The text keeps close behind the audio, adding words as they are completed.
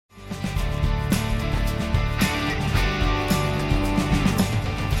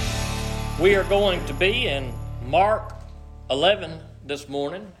We are going to be in Mark 11 this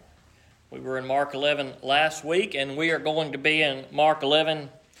morning. We were in Mark 11 last week, and we are going to be in Mark 11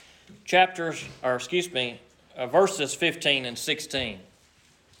 verses 15 and 16.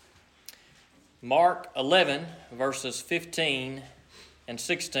 Mark 11, verses 15 and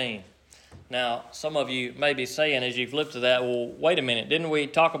 16. Now, some of you may be saying as you've looked at that, well, wait a minute, didn't we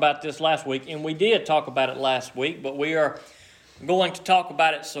talk about this last week? And we did talk about it last week, but we are going to talk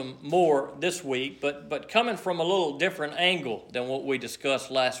about it some more this week, but coming from a little different angle than what we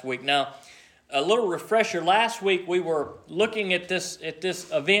discussed last week. Now, a little refresher, last week we were looking at this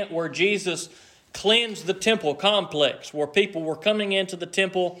event where Jesus cleansed the temple complex, where people were coming into the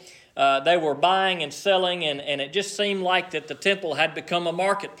temple, they were buying and selling, and it just seemed like that the temple had become a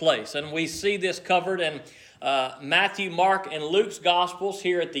marketplace. And we see this covered in Matthew, Mark, and Luke's Gospels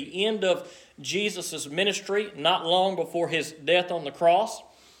here at the end of Jesus' ministry, not long before his death on the cross.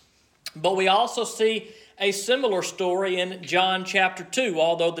 But we also see a similar story in John chapter 2,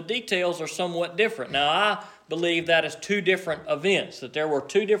 although the details are somewhat different. Now, I believe that is two different events, that there were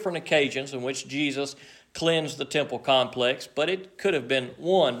two different occasions in which Jesus cleansed the temple complex, but it could have been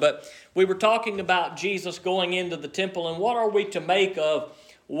one. But we were talking about Jesus going into the temple, and what are we to make of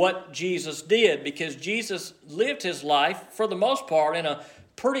what Jesus did? Because Jesus lived his life, for the most part, in a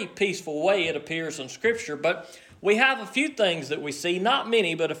pretty peaceful way, it appears in Scripture, but we have a few things that we see, not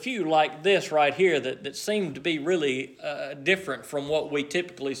many, but a few like this right here that seem to be really different from what we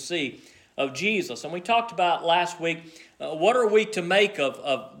typically see of Jesus. And we talked about last week, what are we to make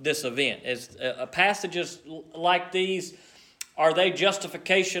of this event? As passages like these, are they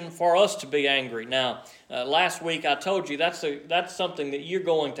justification for us to be angry? Now, last week I told you that's something that you're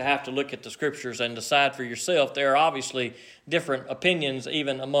going to have to look at the Scriptures and decide for yourself. There are obviously different opinions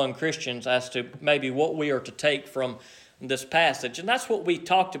even among Christians as to maybe what we are to take from this passage. And that's what we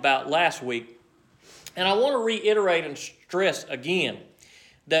talked about last week. And I want to reiterate and stress again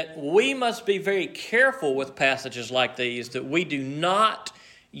that we must be very careful with passages like these, that we do not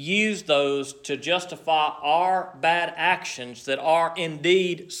use those to justify our bad actions that are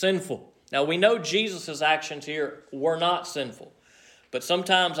indeed sinful. Now, we know Jesus' actions here were not sinful, but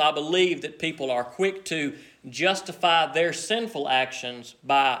sometimes I believe that people are quick to justify their sinful actions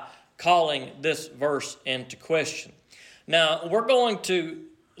by calling this verse into question. Now, we're going to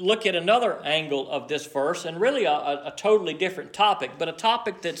look at another angle of this verse, and really a totally different topic, but a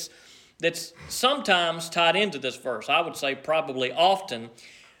topic that's sometimes tied into this verse. I would say probably often,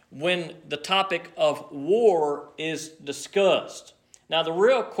 when the topic of war is discussed. Now, the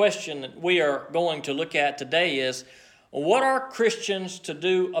real question that we are going to look at today is, what are Christians to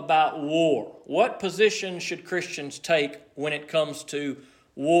do about war? What position should Christians take when it comes to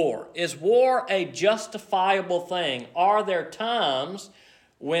war? Is war a justifiable thing? Are there times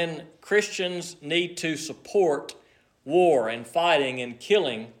when Christians need to support war and fighting and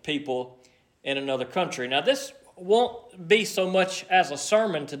killing people in another country? Now, this won't be so much as a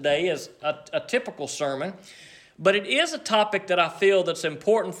sermon today as a typical sermon, but it is a topic that I feel that's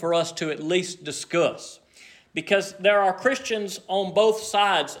important for us to at least discuss, because there are Christians on both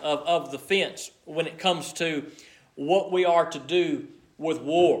sides of the fence when it comes to what we are to do with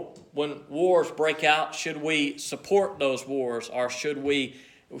war. When wars break out, should we support those wars, or should we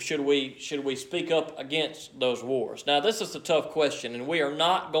speak up against those wars? Now, this is a tough question, and we are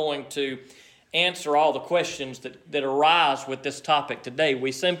not going to answer all the questions that arise with this topic today.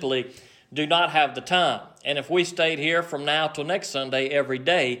 We simply do not have the time. And if we stayed here from now till next Sunday every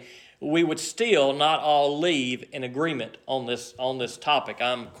day, we would still not all leave in agreement on this topic.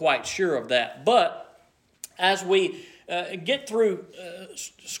 I'm quite sure of that. But as we get through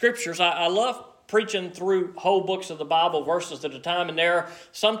Scriptures, I love preaching through whole books of the Bible, verses at a time, and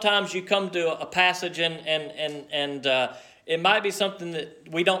sometimes you come to a passage and it might be something that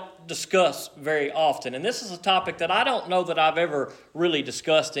we don't discuss very often. And this is a topic that I don't know that I've ever really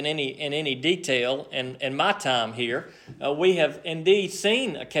discussed in any detail in my time here. We have indeed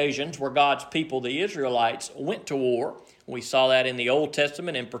seen occasions where God's people, the Israelites, went to war. We saw that in the Old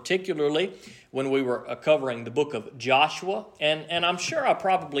Testament, and particularly when we were covering the book of Joshua. And I'm sure I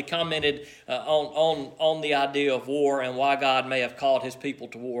probably commented on the idea of war and why God may have called his people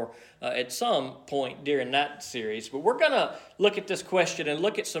to war at some point during that series. But we're going to look at this question and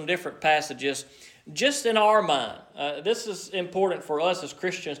look at some different passages just in our mind. This is important for us as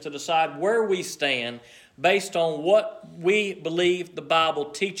Christians to decide where we stand based on what we believe the Bible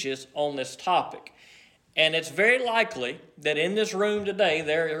teaches on this topic. And it's very likely that in this room today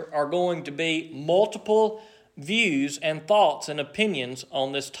there are going to be multiple views and thoughts and opinions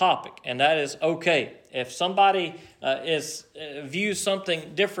on this topic, and that is okay. If somebody views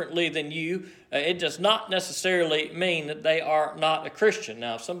something differently than you, it does not necessarily mean that they are not a Christian.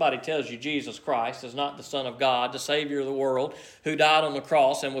 Now, if somebody tells you Jesus Christ is not the Son of God, the Savior of the world, who died on the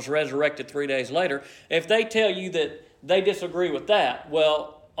cross and was resurrected 3 days later, if they tell you that they disagree with that,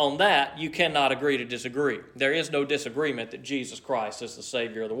 well, on that, you cannot agree to disagree. There is no disagreement that Jesus Christ is the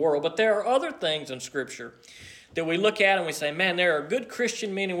Savior of the world. But there are other things in Scripture that we look at and we say, man, there are good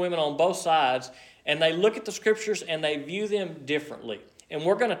Christian men and women on both sides, and they look at the Scriptures and they view them differently. And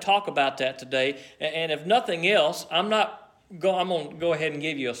we're going to talk about that today. And if nothing else, I'm going to go ahead and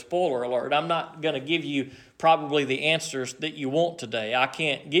give you a spoiler alert. I'm not going to give you probably the answers that you want today. I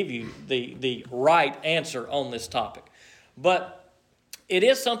can't give you the right answer on this topic. But it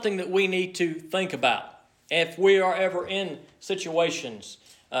is something that we need to think about. If we are ever in situations,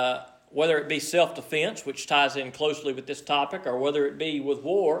 whether it be self-defense, which ties in closely with this topic, or whether it be with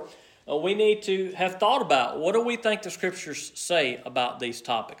war, we need to have thought about what do we think the Scriptures say about these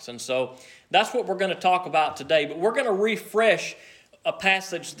topics. And so that's what we're going to talk about today. But we're going to refresh a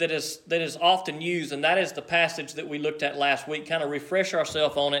passage that is often used, and that is the passage that we looked at last week. Kind of refresh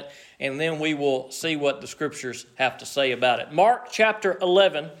ourselves on it, and then we will see what the Scriptures have to say about it. Mark chapter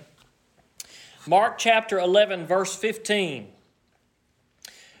 11, verse 15.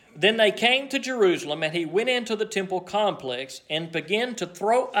 Then they came to Jerusalem, and he went into the temple complex and began to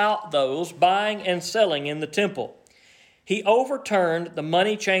throw out those buying and selling in the temple. He overturned the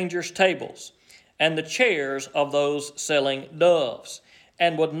money changers' tables and the chairs of those selling doves,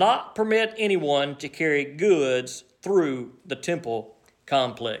 and would not permit anyone to carry goods through the temple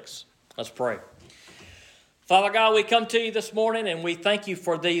complex. Let's pray. Father God, we come to you this morning and we thank you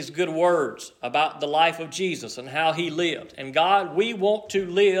for these good words about the life of Jesus and how he lived. And God, we want to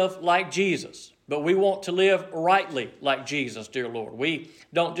live like Jesus, but we want to live rightly like Jesus, dear Lord. We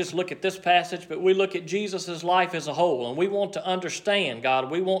don't just look at this passage, but we look at Jesus' life as a whole. And we want to understand, God,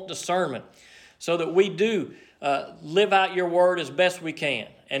 we want discernment so that we do live out your word as best we can.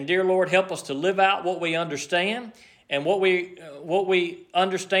 And dear Lord, help us to live out what we understand. And what we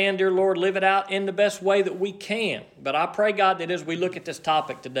understand, dear Lord, live it out in the best way that we can. But I pray, God, that as we look at this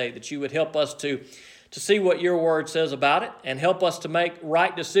topic today, that you would help us to see what your word says about it and help us to make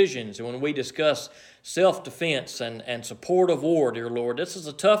right decisions when we discuss self-defense and support of war, dear Lord. This is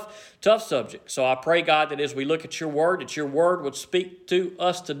a tough subject. So I pray, God, that as we look at your word, that your word would speak to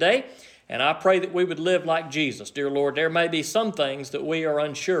us today. And I pray that we would live like Jesus. Dear Lord, there may be some things that we are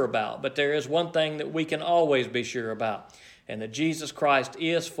unsure about, but there is one thing that we can always be sure about, and that Jesus Christ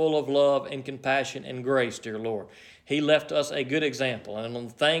is full of love and compassion and grace, dear Lord. He left us a good example. And on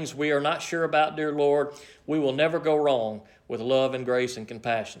the things we are not sure about, dear Lord, we will never go wrong with love and grace and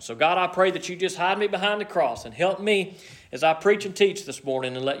compassion. So God, I pray that you just hide me behind the cross and help me as I preach and teach this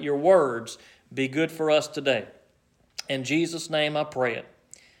morning, and let your words be good for us today. In Jesus' name I pray it.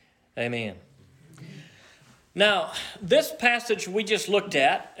 Amen. Now, this passage we just looked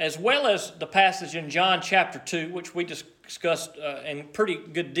at, as well as the passage in John chapter 2, which we discussed in pretty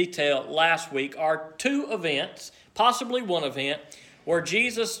good detail last week, are two events, possibly one event, where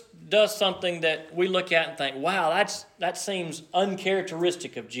Jesus does something that we look at and think, wow, that seems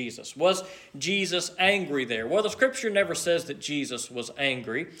uncharacteristic of Jesus. Was Jesus angry there? Well, the Scripture never says that Jesus was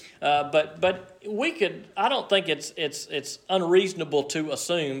angry, but we could. I don't think it's unreasonable to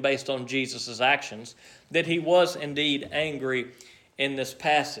assume, based on Jesus' actions, that he was indeed angry in this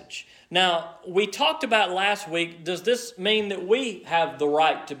passage. Now, we talked about last week, does this mean that we have the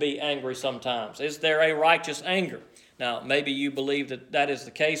right to be angry sometimes? Is there a righteous anger? Now, maybe you believe that that is the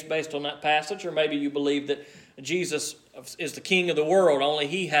case based on that passage, or maybe you believe that Jesus is the king of the world, only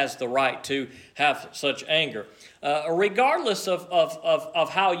he has the right to have such anger. Regardless of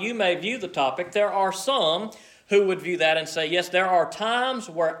how you may view the topic, there are some who would view that and say, yes, there are times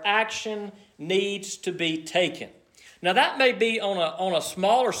where action needs to be taken. Now, that may be on a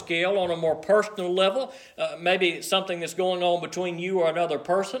smaller scale, on a more personal level, maybe something that's going on between you or another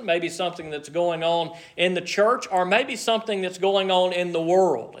person, maybe something that's going on in the church, or maybe something that's going on in the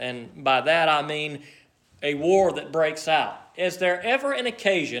world. And by that I mean a war that breaks out. Is there ever an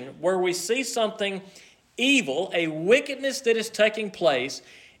occasion where we see something evil, a wickedness that is taking place,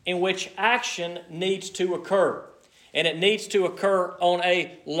 in which action needs to occur? And it needs to occur on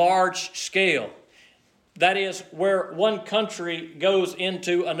a large scale. That is, where one country goes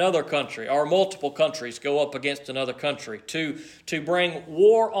into another country, or multiple countries go up against another country to bring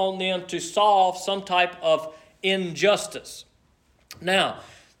war on them to solve some type of injustice. Now,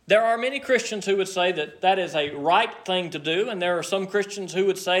 There are many Christians who would say that that is a right thing to do, and there are some Christians who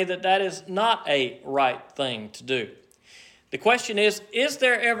would say that that is not a right thing to do. The question is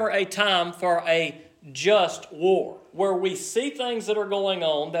there ever a time for a just war, where we see things that are going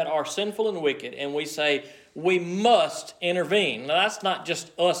on that are sinful and wicked, and we say we must intervene? Now, that's not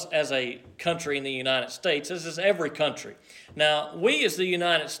just us as a country in the United States. This is every country. Now, we as the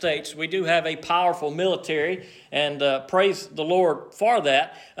United States, we do have a powerful military, and praise the Lord for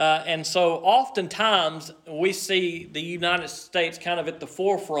that. And so oftentimes we see the United States kind of at the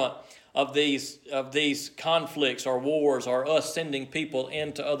forefront of these conflicts or wars, or us sending people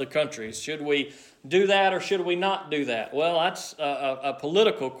into other countries. Should we do that or should we not do that? Well, that's a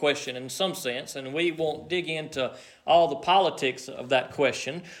political question in some sense, and we won't dig into all the politics of that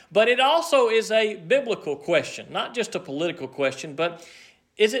question. But it also is a biblical question, not just a political question, but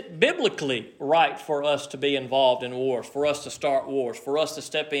is it biblically right for us to be involved in wars, for us to start wars, for us to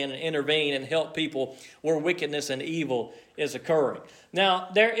step in and intervene and help people where wickedness and evil is occurring? Now,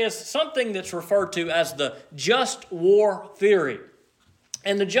 there is something that's referred to as the just war theory.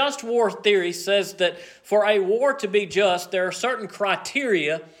 And the just war theory says that for a war to be just, there are certain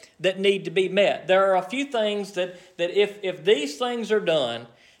criteria that need to be met. There are a few things that if these things are done,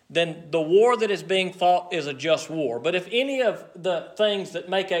 then the war that is being fought is a just war. But if any of the things that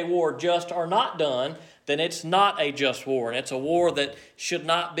make a war just are not done, then it's not a just war, and it's a war that should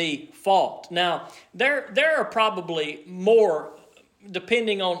not be fought. Now, there are probably more,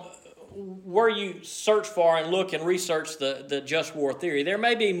 depending on where you search for and look and research the just war theory. There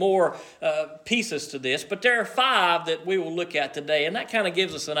may be more pieces to this, but there are 5 that we will look at today, and that kind of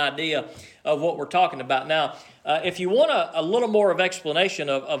gives us an idea of what we're talking about. Now, if you want a little more of explanation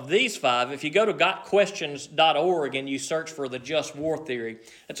of these 5, if you go to gotquestions.org and you search for the just war theory,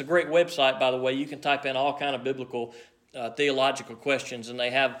 it's a great website, by the way. You can type in all kind of biblical theological questions, and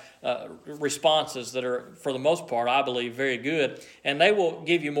they have responses that are, for the most part, I believe, very good, and they will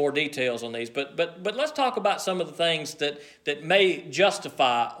give you more details on these. But let's talk about some of the things that may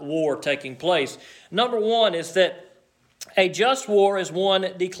justify war taking place. Number 1 is that a just war is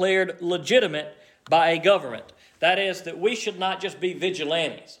one declared legitimate by a government. That is, that we should not just be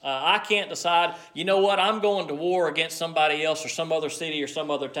vigilantes. I can't decide, you know what, I'm going to war against somebody else or some other city or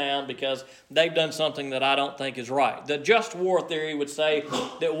some other town because they've done something that I don't think is right. The just war theory would say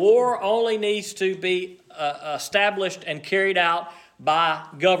that war only needs to be established and carried out by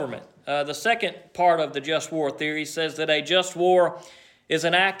government. The second part of the just war theory says that a just war is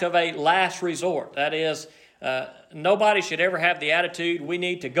an act of a last resort. That is, nobody should ever have the attitude, we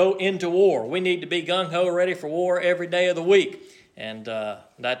need to go into war. We need to be gung-ho ready for war every day of the week. And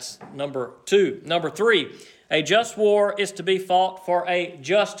that's number 2. Number 3, a just war is to be fought for a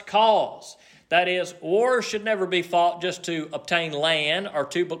just cause. That is, war should never be fought just to obtain land or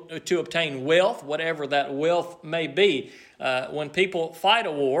to obtain wealth, whatever that wealth may be. When people fight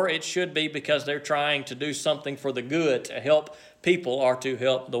a war, it should be because they're trying to do something for the good, to help people or to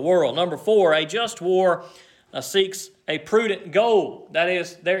help the world. Number 4, a just war seeks a prudent goal. That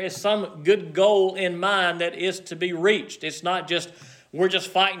is, there is some good goal in mind that is to be reached. It's not just, we're just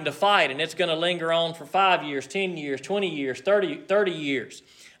fighting to fight, and it's going to linger on for 5 years, 10 years, 20 years, 30 years.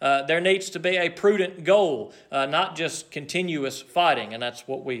 There needs to be a prudent goal, not just continuous fighting, and that's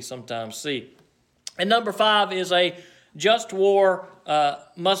what we sometimes see. And number 5 is a just war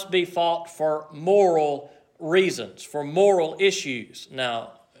must be fought for moral reasons, for moral issues.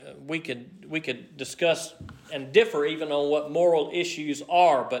 Now, we could discuss and differ even on what moral issues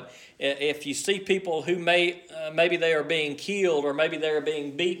are, but if you see people who maybe they are being killed, or maybe they are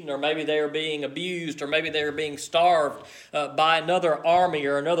being beaten, or maybe they are being abused, or maybe they are being starved by another army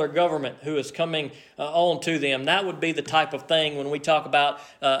or another government who is coming on to them, that would be the type of thing when we talk about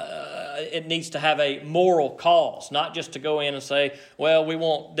it needs to have a moral cause, not just to go in and say, well, we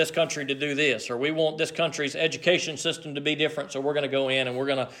want this country to do this, or we want this country's education system to be different, so we're going to go in and we're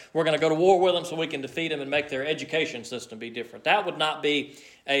going to go to war with them so we can defeat them and make their education system be different. That would not be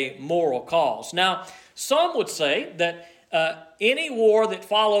a moral cause. Now, some would say that any war that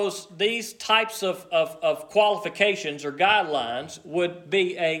follows these types of qualifications or guidelines would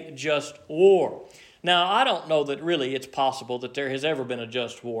be a just war. Now, I don't know that really it's possible that there has ever been a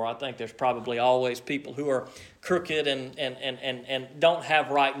just war. I think there's probably always people who are crooked and don't have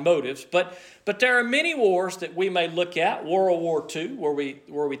right motives. But But there are many wars that we may look at. World War II,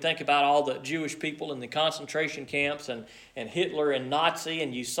 where we think about all the Jewish people in the concentration camps and Hitler and Nazi,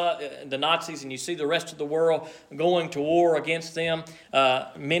 and you saw the Nazis, and you see the rest of the world going to war against them.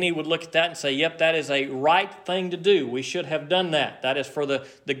 Many would look at that and say, yep, that is a right thing to do. We should have done that. That is for the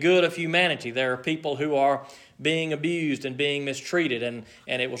good of humanity. There are people who are being abused and being mistreated, and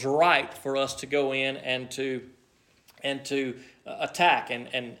it was right for us to go in and to attack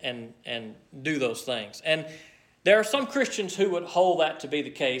and do those things. And there are some Christians who would hold that to be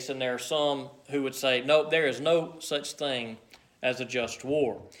the case, and there are some who would say, no, there is no such thing as a just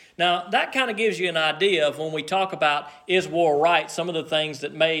war. Now, that kind of gives you an idea of when we talk about is war right, some of the things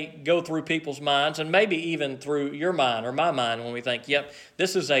that may go through people's minds, and maybe even through your mind or my mind when we think, yep,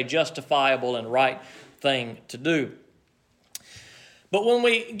 this is a justifiable and right thing to do. But when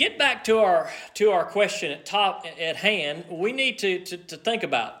we get back to our question at hand, we need to think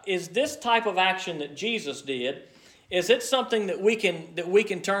about, is this type of action that Jesus did, is it something that we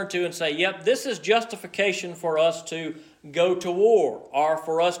can turn to and say, yep, this is justification for us to go to war or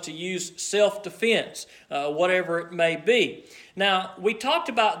for us to use self-defense, whatever it may be. Now, we talked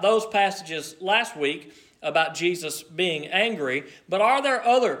about those passages last week about Jesus being angry, but are there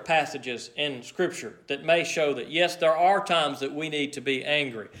other passages in Scripture that may show that, yes, there are times that we need to be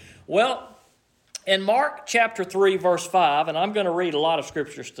angry? Well, in Mark chapter 3, verse 5, and I'm going to read a lot of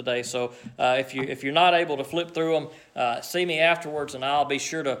Scriptures today, so if you're not able to flip through them, see me afterwards, and I'll be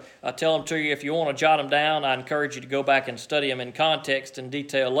sure to tell them to you. If you want to jot them down, I encourage you to go back and study them in context and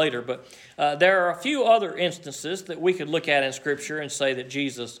detail later. But there are a few other instances that we could look at in Scripture and say that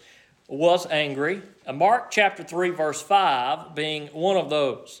Jesus was angry. Mark chapter 3, verse 5 being one of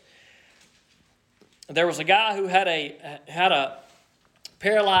those. There was a guy who had a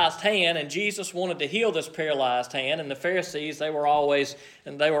paralyzed hand, and Jesus wanted to heal this paralyzed hand, and the Pharisees, they were always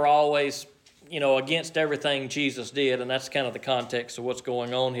against everything Jesus did, and that's kind of the context of what's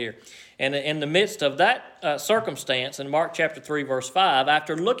going on here. And in the midst of that circumstance, in Mark chapter 3, verse 5,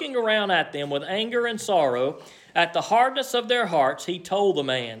 after looking around at them with anger and sorrow, at the hardness of their hearts, he told the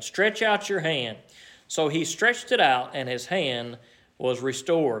man, "Stretch out your hand." So he stretched it out, and his hand was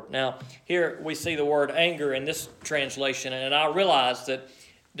restored. Now, here we see the word anger in this translation, and I realize that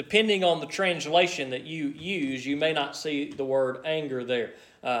depending on the translation that you use, you may not see the word anger there.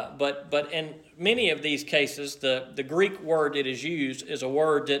 But in many of these cases, the Greek word that is used is a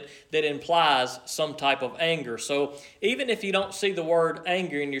word that implies some type of anger. So even if you don't see the word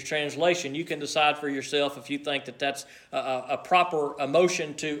anger in your translation, you can decide for yourself if you think that that's a proper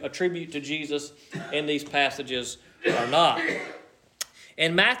emotion to attribute to Jesus in these passages or not.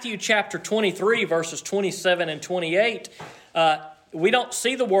 In Matthew chapter 23, verses 27 and 28, we don't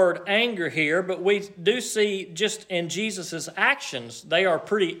see the word anger here, but we do see just in Jesus' actions, they are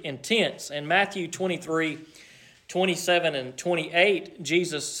pretty intense. In Matthew 23, 27 and 28,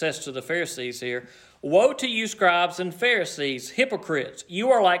 Jesus says to the Pharisees here, "Woe to you, scribes and Pharisees, hypocrites! You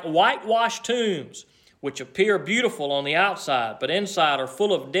are like whitewashed tombs, which appear beautiful on the outside, but inside are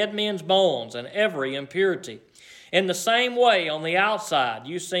full of dead men's bones and every impurity. In the same way, on the outside,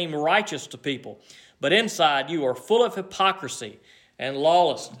 you seem righteous to people, but inside you are full of hypocrisy and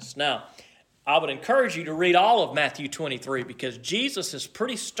lawlessness." Now, I would encourage you to read all of Matthew 23 because Jesus is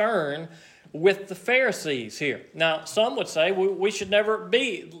pretty stern with the Pharisees here. Now, some would say we should never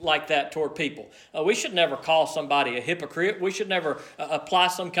be like that toward people. We should never call somebody a hypocrite. We should never apply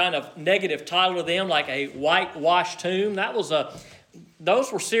some kind of negative title to them like a whitewashed tomb.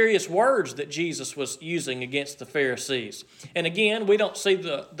 Those were serious words that Jesus was using against the Pharisees. And again, we don't see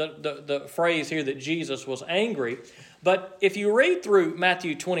the phrase here that Jesus was angry. But if you read through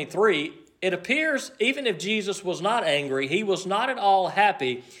Matthew 23, it appears even if Jesus was not angry, he was not at all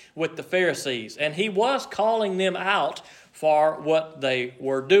happy with the Pharisees. And he was calling them out for what they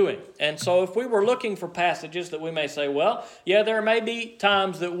were doing. And so if we were looking for passages that we may say, well, yeah, there may be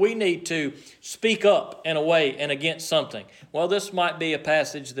times that we need to speak up in a way and against something. Well, this might be a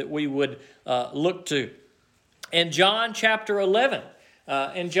passage that we would look to. In John chapter 11,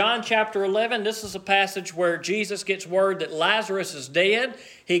 this is a passage where Jesus gets word that Lazarus is dead.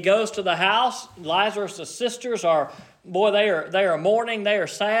 He goes to the house. Lazarus' sisters they are mourning. They are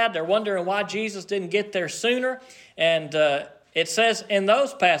sad. They're wondering why Jesus didn't get there sooner. And it says in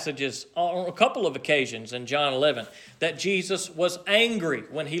those passages on a couple of occasions in John 11 that Jesus was angry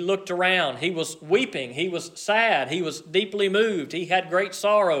when he looked around. He was weeping. He was sad. He was deeply moved. He had great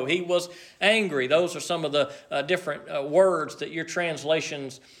sorrow. He was angry. Those are some of the different words that your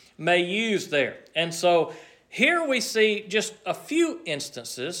translations may use there. And so here we see just a few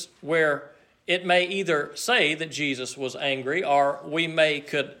instances where it may either say that Jesus was angry, or we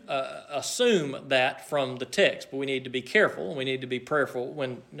could assume that from the text. But we need to be careful. We need to be prayerful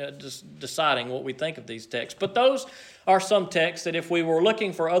when deciding what we think of these texts. But those are some texts that if we were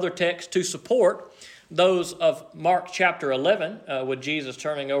looking for other texts to support those of Mark chapter 11, with Jesus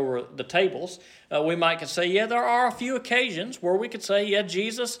turning over the tables, we might could say, yeah, there are a few occasions where we could say, yeah,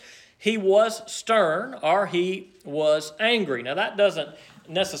 Jesus, he was stern or he was angry. Now, that doesn't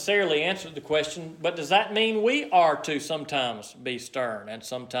necessarily answer the question, but does that mean we are to sometimes be stern and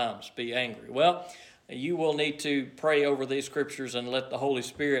sometimes be angry? Well, you will need to pray over these scriptures and let the Holy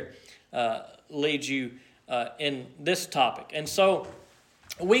Spirit lead you in this topic. And so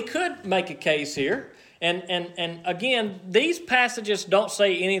we could make a case here. And again, these passages don't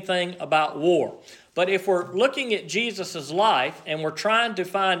say anything about war. But if we're looking at Jesus' life and we're trying to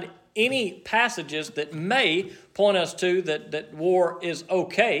find any passages that may point us to that war is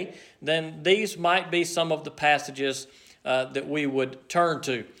okay, then these might be some of the passages that we would turn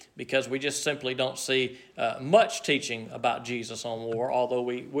to, because we just simply don't see much teaching about Jesus on war, although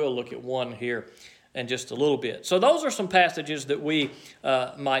we will look at one here in just a little bit. So those are some passages that we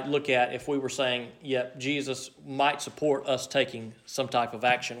might look at if we were saying, yep, Jesus might support us taking some type of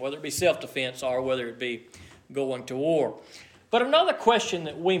action, whether it be self-defense or whether it be going to war. But another question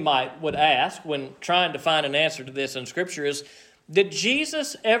that we would ask when trying to find an answer to this in Scripture is, did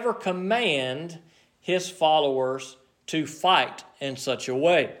Jesus ever command his followers to fight in such a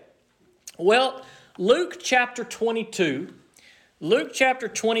way? Well, Luke chapter 22,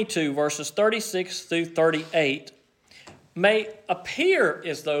 verses 36 through 38, may appear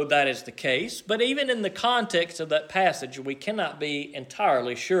as though that is the case, but even in the context of that passage, we cannot be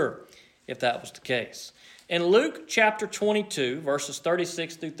entirely sure if that was the case. In Luke chapter 22, verses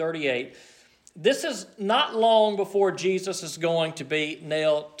 36 through 38, this is not long before Jesus is going to be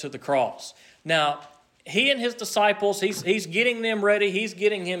nailed to the cross. Now, he and his disciples, he's getting them ready. He's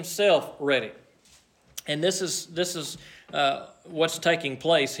getting himself ready. And this is what's taking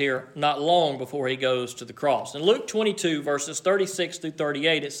place here not long before he goes to the cross. In Luke 22, verses 36 through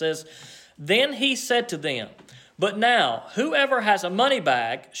 38, it says, "Then he said to them, 'But now, whoever has a money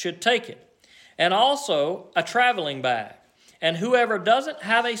bag should take it, and also a traveling bag. And whoever doesn't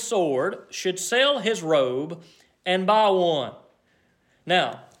have a sword should sell his robe and buy one.'"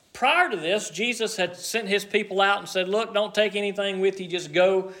 Now, prior to this, Jesus had sent his people out and said, look, don't take anything with you, just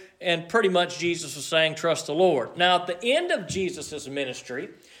go. And pretty much Jesus was saying, trust the Lord. Now, at the end of Jesus' ministry,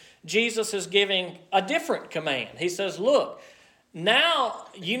 Jesus is giving a different command. He says, look, now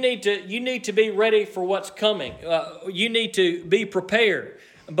you need to be ready for what's coming. You need to be prepared.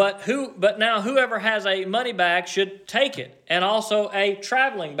 But now whoever has a money bag should take it, and also a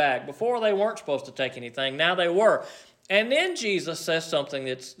traveling bag. Before they weren't supposed to take anything, now they were. And then Jesus says something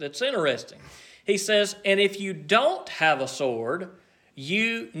that's interesting. He says, and if you don't have a sword,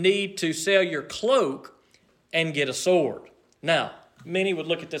 you need to sell your cloak and get a sword. Now, many would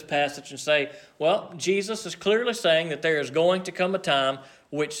look at this passage and say, well, Jesus is clearly saying that there is going to come a time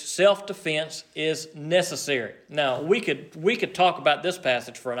which self-defense is necessary. Now, we could talk about this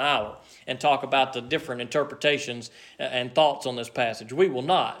passage for an hour and talk about the different interpretations and thoughts on this passage. We will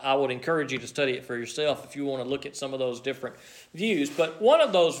not. I would encourage you to study it for yourself if you want to look at some of those different views. But one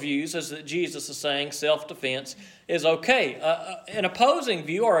of those views is that Jesus is saying self-defense is okay. An opposing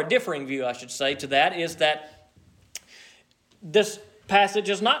view, or a differing view, I should say, to that is that this passage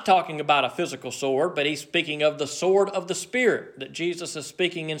is not talking about a physical sword, but he's speaking of the sword of the Spirit, that Jesus is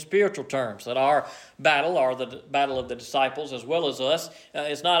speaking in spiritual terms, that our battle, or the battle of the disciples as well as us,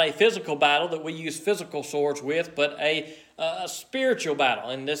 is not a physical battle that we use physical swords with, but a spiritual battle.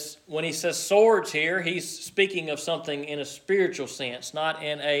 And this, when he says swords here, he's speaking of something in a spiritual sense, not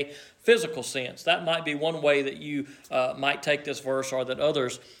in a physical sense. That might be one way that you might take this verse, or that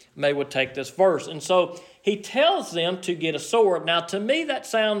others would take this verse. And so he tells them to get a sword. Now, to me, that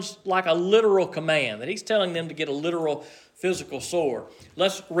sounds like a literal command, that he's telling them to get a literal physical sword.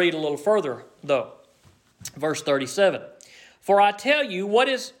 Let's read a little further, though. Verse 37. "For I tell you, what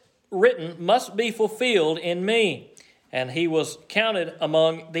is written must be fulfilled in me. And he was counted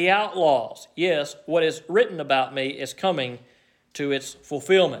among the outlaws. Yes, what is written about me is coming to its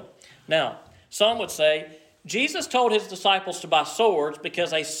fulfillment." Now, some would say, Jesus told his disciples to buy swords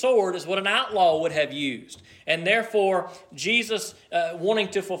because a sword is what an outlaw would have used. And therefore, Jesus, wanting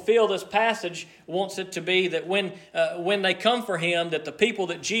to fulfill this passage, wants it to be that when they come for him, that the people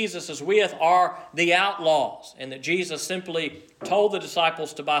that Jesus is with are the outlaws. And that Jesus simply told the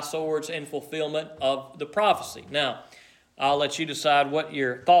disciples to buy swords in fulfillment of the prophecy. Now, I'll let you decide what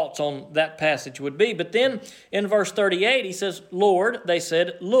your thoughts on that passage would be. But then in verse 38, he says, "Lord," they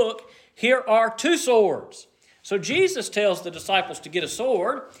said, "look, here are 2 swords. So Jesus tells the disciples to get a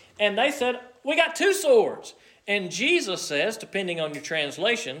sword, and they said, we got 2 swords. And Jesus says, depending on your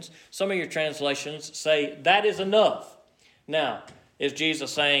translations, some of your translations say, that is enough. Now, is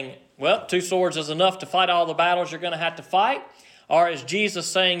Jesus saying, well, 2 swords is enough to fight all the battles you're going to have to fight? Or is Jesus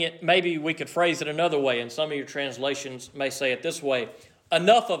saying it, maybe we could phrase it another way, and some of your translations may say it this way,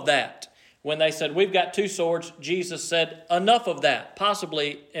 enough of that. When they said, we've got 2 swords, Jesus said, enough of that,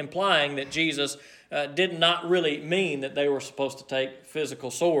 possibly implying that Jesus did not really mean that they were supposed to take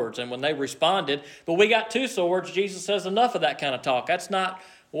physical swords. And when they responded, but we got 2 swords, Jesus says, enough of that kind of talk. That's not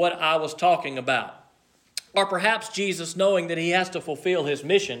what I was talking about. Or perhaps Jesus, knowing that he has to fulfill his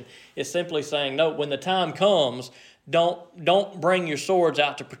mission, is simply saying, no, when the time comes, don't bring your swords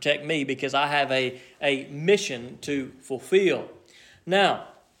out to protect me, because I have a mission to fulfill. Now,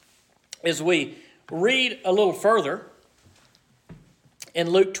 as we read a little further in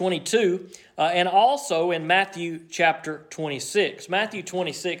Luke 22, and also in Matthew chapter 26. Matthew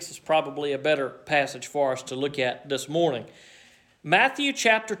 26 is probably a better passage for us to look at this morning. Matthew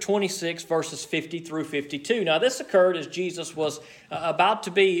chapter 26, verses 50 through 52. Now, this occurred as Jesus was about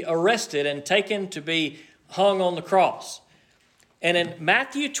to be arrested and taken to be hung on the cross. And in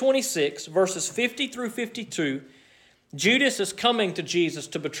Matthew 26, verses 50 through 52, Judas is coming to Jesus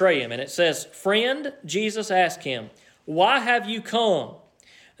to betray him. And it says, friend, Jesus asked him, why have you come?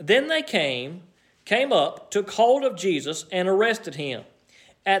 Then they came up, took hold of Jesus, and arrested him.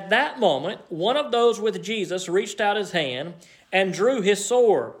 At that moment, one of those with Jesus reached out his hand and drew his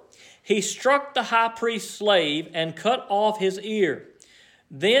sword. He struck the high priest's slave and cut off his ear.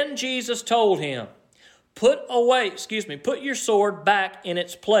 Then Jesus told him, put your sword back in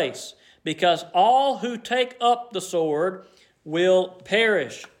its place, because all who take up the sword will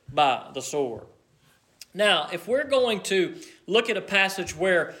perish by the sword. Now, if we're going to look at a passage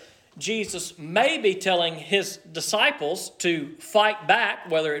where Jesus may be telling his disciples to fight back,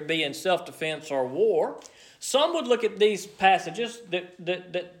 whether it be in self-defense or war, some would look at these passages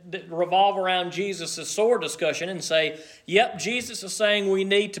that revolve around Jesus' sword discussion and say, yep, Jesus is saying we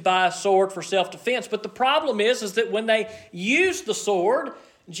need to buy a sword for self-defense. But the problem is that when they use the sword,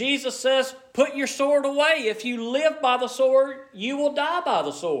 Jesus says, put your sword away. If you live by the sword, you will die by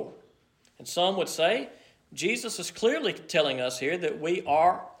the sword. And some would say, Jesus is clearly telling us here that we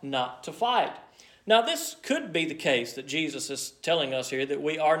are not to fight. Now, this could be the case that Jesus is telling us here that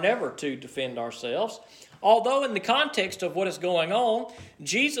we are never to defend ourselves. Although in the context of what is going on,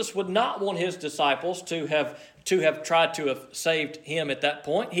 Jesus would not want his disciples to have tried to have saved him at that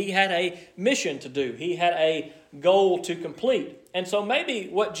point. He had a mission to do. He had a goal to complete. And so maybe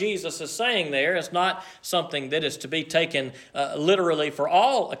what Jesus is saying there is not something that is to be taken literally for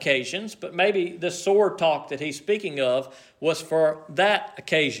all occasions, but maybe this sword talk that he's speaking of was for that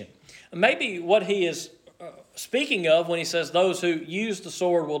occasion. Maybe what he is speaking of when he says those who use the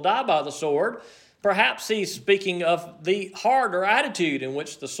sword will die by the sword, perhaps he's speaking of the heart or attitude in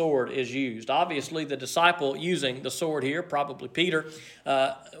which the sword is used. Obviously, the disciple using the sword here, probably Peter,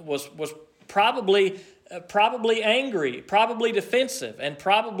 was probably angry, probably defensive, and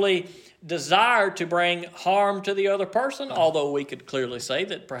probably desired to bring harm to the other person, although we could clearly say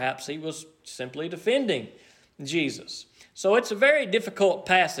that perhaps he was simply defending Jesus. So it's a very difficult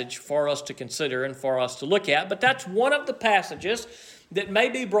passage for us to consider and for us to look at, but that's one of the passages that may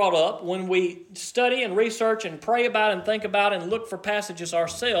be brought up when we study and research and pray about and think about and look for passages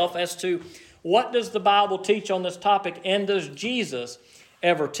ourselves as to what does the Bible teach on this topic, and does Jesus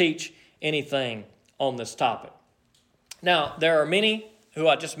ever teach anything on this topic. Now, there are many who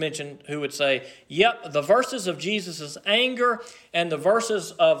I just mentioned who would say, yep, the verses of Jesus' anger and the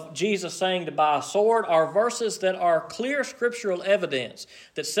verses of Jesus saying to buy a sword are verses that are clear scriptural evidence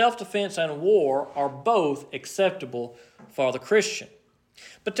that self-defense and war are both acceptable for the Christian.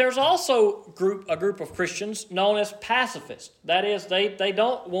 But there's also a group of Christians known as pacifists. That is, they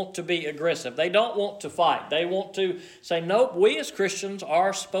don't want to be aggressive. They don't want to fight. They want to say, nope, we as Christians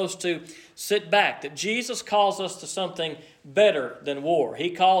are supposed to sit back, that Jesus calls us to something better than war. He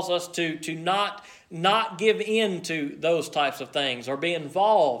calls us to not give in to those types of things or be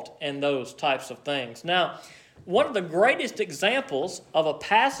involved in those types of things. Now, one of the greatest examples of a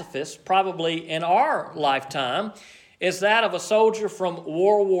pacifist, probably in our lifetime, is that of a soldier from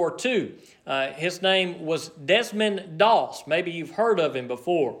World War II. His name was Desmond Doss. Maybe you've heard of him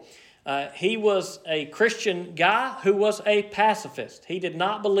before. He was a Christian guy who was a pacifist. He did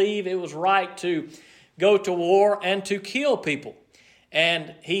not believe it was right to go to war and to kill people.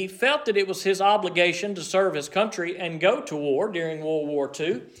 And he felt that it was his obligation to serve his country and go to war during World War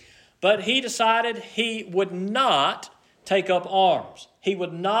II. But he decided he would not take up arms. He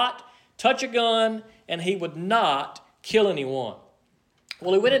would not touch a gun, and he would not kill anyone.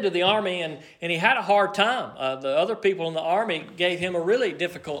 Well, he went into the army, and he had a hard time. The other people in the army gave him a really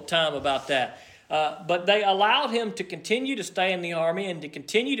difficult time about that. But they allowed him to continue to stay in the army and to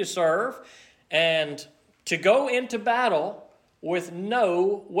continue to serve and to go into battle with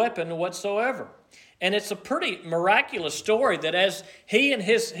no weapon whatsoever. And it's a pretty miraculous story that as he and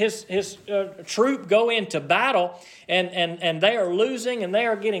his troop go into battle and they are losing and they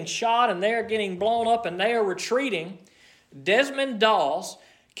are getting shot and they are getting blown up and they are retreating, Desmond Doss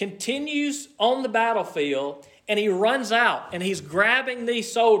continues on the battlefield, and he runs out and he's grabbing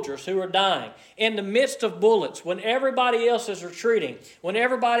these soldiers who are dying in the midst of bullets. When everybody else is retreating, when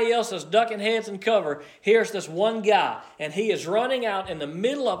everybody else is ducking heads in cover, here's this one guy, and he is running out in the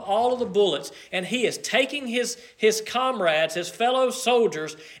middle of all of the bullets, and he is taking his comrades, his fellow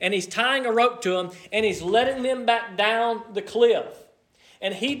soldiers, and he's tying a rope to them, and he's letting them back down the cliff.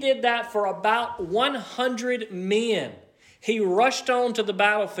 And he did that for about 100 men. He rushed on to the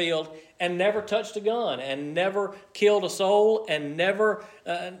battlefield and never touched a gun and never killed a soul and never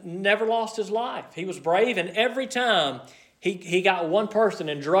lost his life. He was brave, and every time he got one person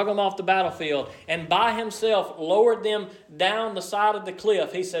and drug them off the battlefield and by himself lowered them down the side of the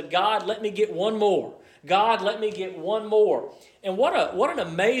cliff. He said, God, let me get one more. God, let me get one more. And what an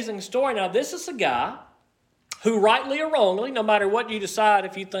amazing story. Now, this is a guy who, rightly or wrongly, no matter what you decide,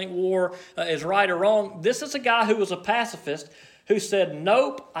 if you think war is right or wrong, this is a guy who was a pacifist who said,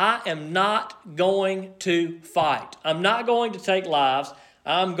 nope, I am not going to fight. I'm not going to take lives.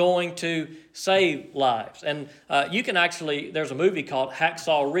 I'm going to save lives. And you can actually, there's a movie called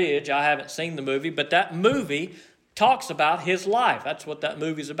Hacksaw Ridge. I haven't seen the movie, but that movie talks about his life. That's what that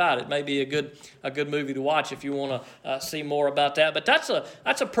movie's about. It may be a good movie to watch if you want to see more about that. But that's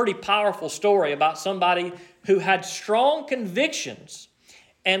a pretty powerful story about somebody who had strong convictions,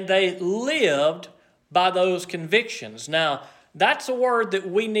 and they lived by those convictions. Now, that's a word that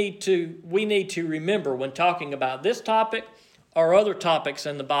we need to remember when talking about this topic or other topics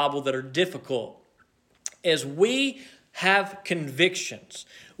in the Bible that are difficult. As we have convictions,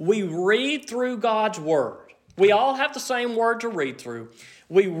 we read through God's Word. We all have the same word to read through.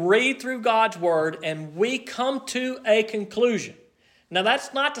 We read through God's Word and we come to a conclusion. Now,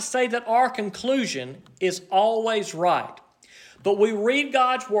 that's not to say that our conclusion is always right. But we read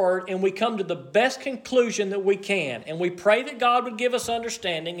God's Word and we come to the best conclusion that we can. And we pray that God would give us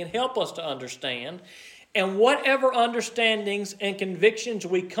understanding and help us to understand. And whatever understandings and convictions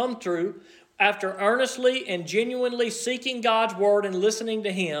we come through after earnestly and genuinely seeking God's Word and listening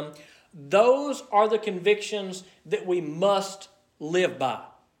to Him, those are the convictions that we must live by.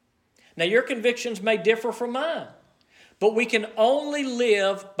 Now, your convictions may differ from mine, but we can only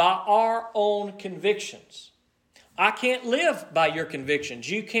live by our own convictions. I can't live by your convictions.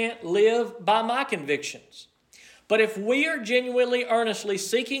 You can't live by my convictions. But if we are genuinely, earnestly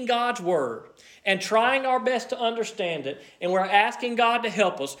seeking God's Word and trying our best to understand it, and we're asking God to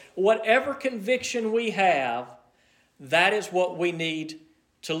help us, whatever conviction we have, that is what we need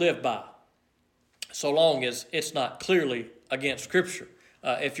to live by, so long as it's not clearly against Scripture.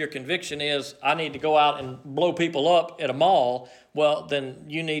 If your conviction is, I need to go out and blow people up at a mall, well, then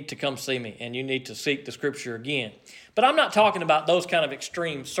you need to come see me and you need to seek the Scripture again. But I'm not talking about those kind of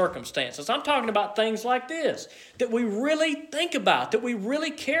extreme circumstances. I'm talking about things like this, that we really think about, that we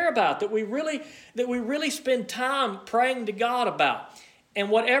really care about, that we really spend time praying to God about. And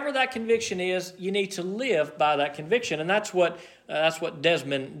whatever that conviction is, you need to live by that conviction. And that's what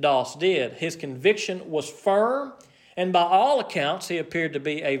Desmond Doss did. His conviction was firm, and by all accounts, he appeared to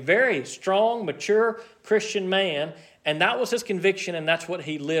be a very strong, mature Christian man. And that was his conviction, and that's what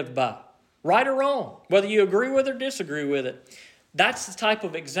he lived by. Right or wrong, whether you agree with it or disagree with it, that's the type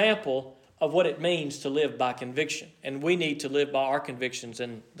of example of what it means to live by conviction. And we need to live by our convictions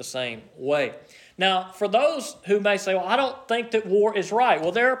in the same way. Now, for those who may say, well, I don't think that war is right.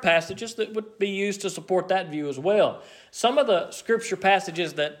 Well, there are passages that would be used to support that view as well. Some of the Scripture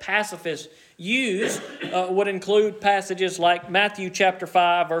passages that pacifists use would include passages like Matthew chapter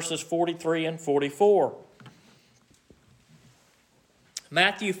 5, verses 43 and 44.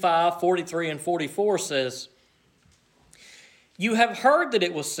 Matthew 5, 43 and 44 says, "You have heard that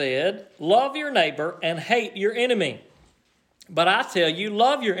it was said, love your neighbor and hate your enemy. But I tell you,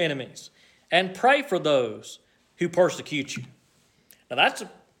 love your enemies and pray for those who persecute you." Now that's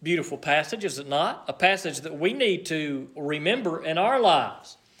a beautiful passage, is it not? A passage that we need to remember in our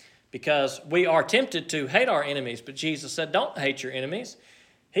lives, because we are tempted to hate our enemies, but Jesus said, don't hate your enemies.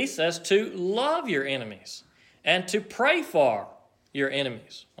 He says to love your enemies and to pray for your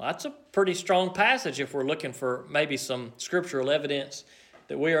enemies. Well, that's a pretty strong passage if we're looking for maybe some scriptural evidence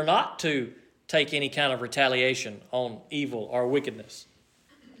that we are not to take any kind of retaliation on evil or wickedness.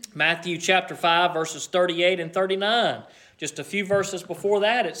 Matthew chapter 5, verses 38 and 39. Just a few verses before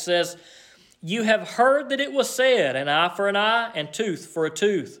that, it says, "You have heard that it was said, an eye for an eye and tooth for a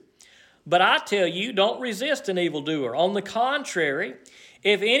tooth. But I tell you, don't resist an evildoer. On the contrary,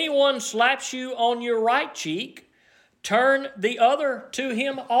 if anyone slaps you on your right cheek, turn the other to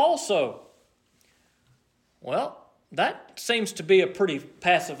him also." Well, that seems to be a pretty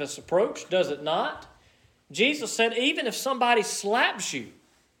pacifist approach, does it not? Jesus said, even if somebody slaps you,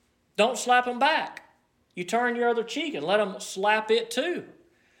 don't slap them back. You turn your other cheek and let them slap it too.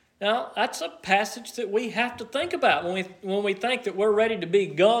 Now, that's a passage that we have to think about when we think that we're ready to be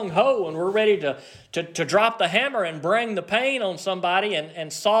gung-ho and we're ready to drop the hammer and bring the pain on somebody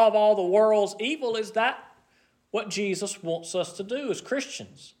and solve all the world's evil. Is that what Jesus wants us to do as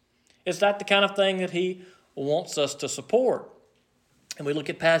Christians? Is that the kind of thing that he wants us to support? And we look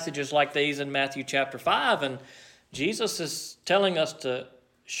at passages like these in Matthew chapter 5, and Jesus is telling us to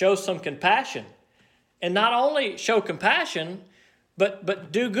show some compassion. And not only show compassion,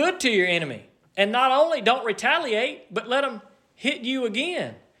 but do good to your enemy. And not only don't retaliate, but let them hit you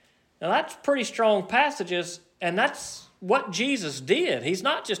again. Now that's pretty strong passages, and that's what Jesus did. He's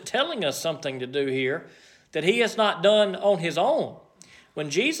not just telling us something to do here that he has not done on his own. When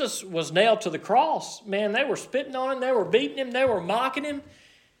Jesus was nailed to the cross, man, they were spitting on him, they were beating him, they were mocking him,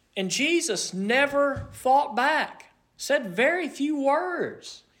 and Jesus never fought back, said very few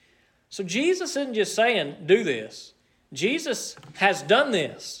words. So Jesus isn't just saying, do this. Jesus has done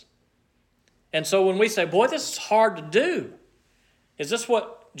this. And so when we say, boy, this is hard to do, is this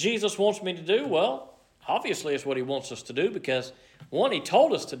what Jesus wants me to do? Well, obviously it's what he wants us to do because, one, he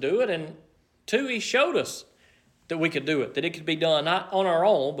told us to do it, and two, he showed us that we could do it, that it could be done not on our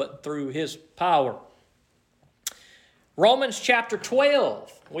own, but through his power. Romans chapter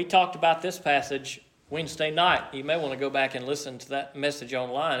 12. We talked about this passage Wednesday night. You may want to go back and listen to that message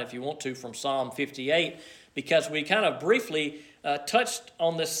online if you want to from Psalm 58, because we kind of briefly touched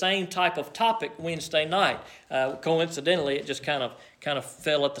on this same type of topic Wednesday night. Coincidentally, it just kind of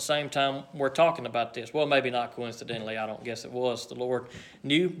fell at the same time we're talking about this. Well, maybe not coincidentally. I don't guess it was. The Lord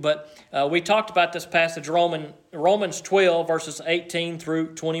knew. But we talked about this passage, Romans 12, verses 18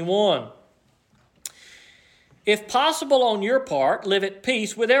 through 21. "If possible on your part, live at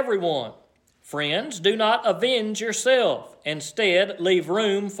peace with everyone. Friends, do not avenge yourself. Instead, leave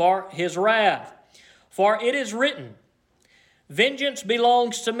room for his wrath. For it is written, 'Vengeance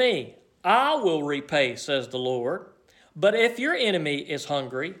belongs to me. I will repay,' says the Lord. But if your enemy is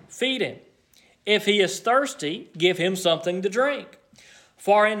hungry, feed him. If he is thirsty, give him something to drink.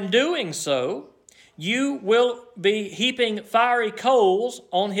 For in doing so, you will be heaping fiery coals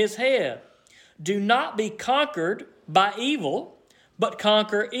on his head. Do not be conquered by evil, but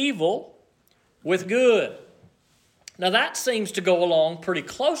conquer evil with good." Now that seems to go along pretty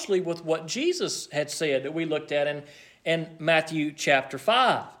closely with what Jesus had said that we looked at in Matthew chapter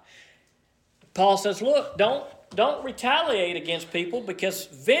 5. Paul says, look, don't retaliate against people because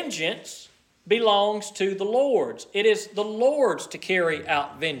vengeance belongs to the Lord's. It is the Lord's to carry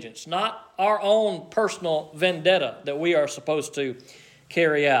out vengeance, not our own personal vendetta that we are supposed to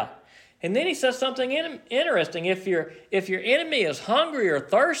carry out. And then he says something interesting. If your enemy is hungry or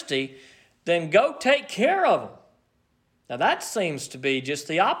thirsty, then go take care of him. Now that seems to be just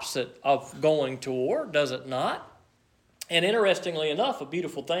the opposite of going to war, does it not? And interestingly enough, a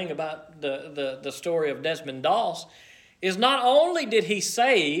beautiful thing about the story of Desmond Doss is not only did he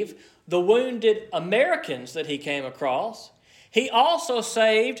save the wounded Americans that he came across, he also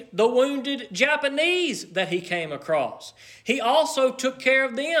saved the wounded Japanese that he came across. He also took care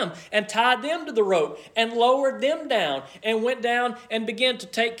of them and tied them to the rope and lowered them down and went down and began to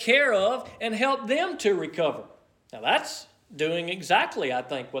take care of and help them to recover. Now that's doing exactly, I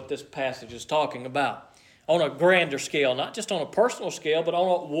think, what this passage is talking about on a grander scale, not just on a personal scale, but on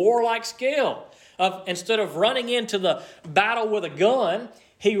a warlike scale. Instead of running into the battle with a gun,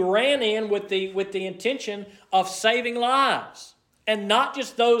 he ran in with the intention of saving lives. And not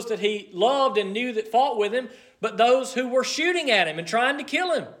just those that he loved and knew that fought with him, but those who were shooting at him and trying to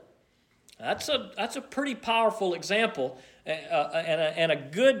kill him. That's a pretty powerful example and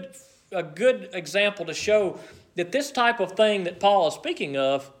a good example to show that this type of thing that Paul is speaking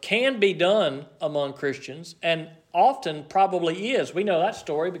of can be done among Christians and often probably is. We know that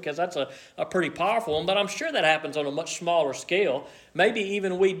story because that's a pretty powerful one, but I'm sure that happens on a much smaller scale. Maybe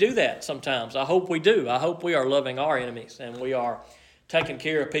even we do that sometimes. I hope we do. I hope we are loving our enemies and we are taking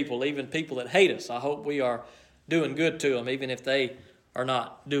care of people, even people that hate us. I hope we are doing good to them, even if they are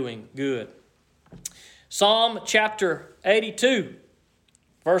not doing good. Psalm chapter 82,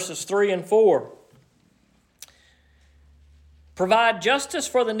 verses 3 and 4. Provide justice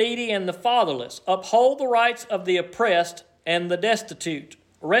for the needy and the fatherless. Uphold the rights of the oppressed and the destitute.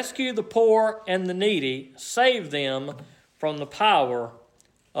 Rescue the poor and the needy. Save them from the power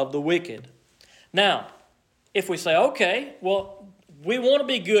of the wicked. Now, if we say, okay, well, we want to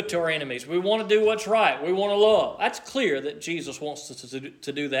be good to our enemies. We want to do what's right. We want to love. That's clear that Jesus wants us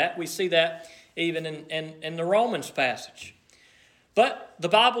to do that. We see that even in the Romans passage. But the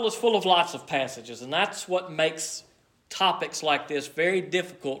Bible is full of lots of passages, and that's what makes topics like this very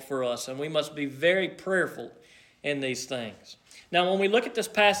difficult for us, and we must be very prayerful in these things. Now, when we look at this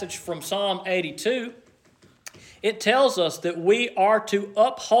passage from Psalm 82, it tells us that we are to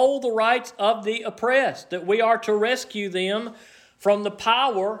uphold the rights of the oppressed, that we are to rescue them from the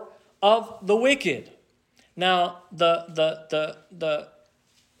power of the wicked. Now, the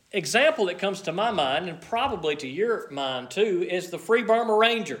example that comes to my mind, and probably to your mind too, is the Free Burma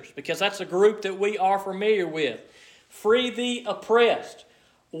Rangers, because that's a group that we are familiar with. Free the oppressed.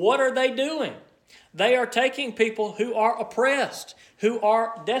 What are they doing? They are taking people who are oppressed, who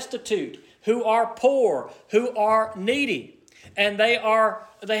are destitute, who are poor, who are needy. And they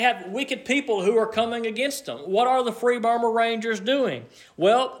have wicked people who are coming against them. What are the Free Burma Rangers doing?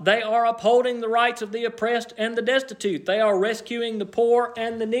 Well, they are upholding the rights of the oppressed and the destitute. They are rescuing the poor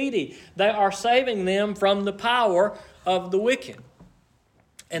and the needy. They are saving them from the power of the wicked.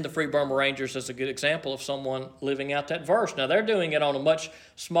 And the Free Burma Rangers is a good example of someone living out that verse. Now, they're doing it on a much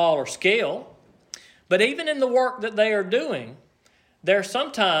smaller scale. But even in the work that they are doing, there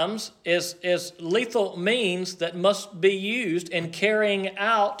sometimes is lethal means that must be used in carrying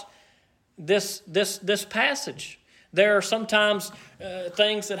out this passage. There are sometimes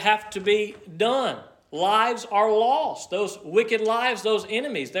things that have to be done. Lives are lost. Those wicked lives, those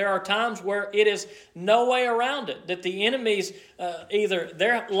enemies. There are times where it is no way around it, that the enemies, either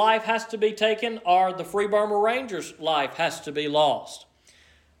their life has to be taken or the Free Burma Rangers' life has to be lost.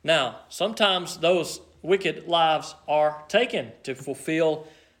 Now, sometimes those wicked lives are taken to fulfill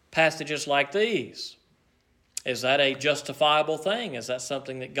passages like these. Is that a justifiable thing? Is that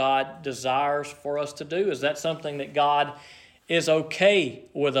something that God desires for us to do? Is that something that God is okay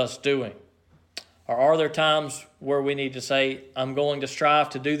with us doing? Or are there times where we need to say, I'm going to strive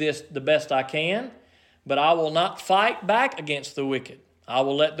to do this the best I can, but I will not fight back against the wicked. I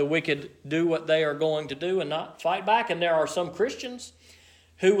will let the wicked do what they are going to do and not fight back. And there are some Christians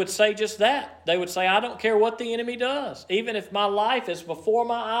who would say just that. They would say, I don't care what the enemy does. Even if my life is before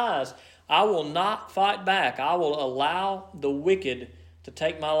my eyes, I will not fight back. I will allow the wicked to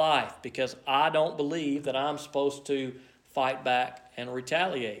take my life because I don't believe that I'm supposed to fight back and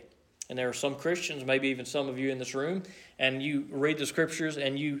retaliate. And there are some Christians, maybe even some of you in this room, and you read the Scriptures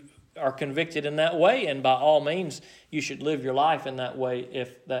and you are convicted in that way, and by all means, you should live your life in that way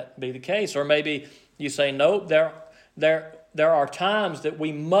if that be the case. Or maybe you say, no, there are times that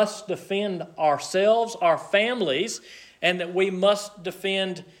we must defend ourselves, our families, and that we must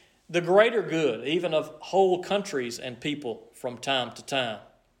defend the greater good, even of whole countries and people from time to time.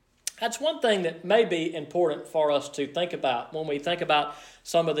 That's one thing that may be important for us to think about when we think about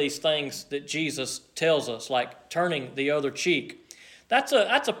some of these things that Jesus tells us, like turning the other cheek. That's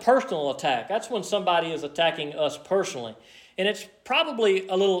a personal attack. That's when somebody is attacking us personally. And it's probably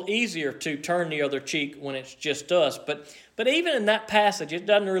a little easier to turn the other cheek when it's just us. But even in that passage, it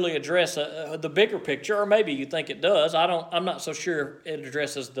doesn't really address the bigger picture, or maybe you think it does. I'm not so sure it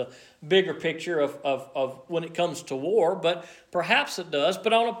addresses the bigger picture of when it comes to war, but perhaps it does.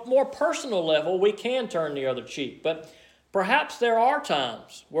 But on a more personal level, we can turn the other cheek. But perhaps there are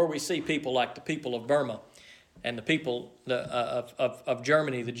times where we see people like the people of Burma and the people of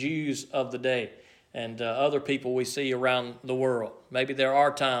Germany, the Jews of the day, and other people we see around the world. Maybe there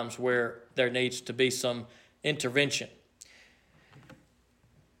are times where there needs to be some intervention.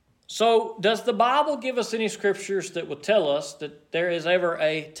 So, does the Bible give us any scriptures that would tell us that there is ever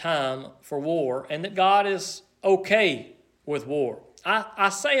a time for war and that God is okay with war? I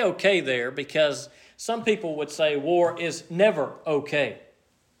say okay there because some people would say war is never okay.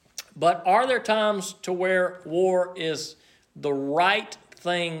 But are there times to where war is the right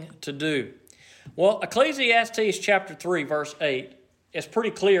thing to do? Well, Ecclesiastes chapter 3, verse 8 is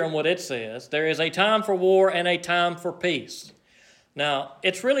pretty clear in what it says. There is a time for war and a time for peace. Now,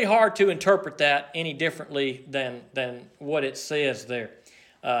 it's really hard to interpret that any differently than what it says there.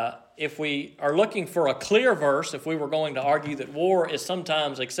 If we are looking for a clear verse, if we were going to argue that war is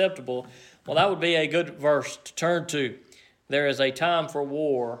sometimes acceptable, well, that would be a good verse to turn to. There is a time for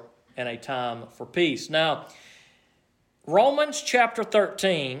war and a time for peace. Now, Romans chapter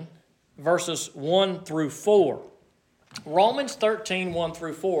 13, verses 1 through 4 Romans 13, 1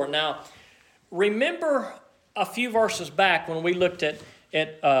 through 4. Now, remember a few verses back when we looked at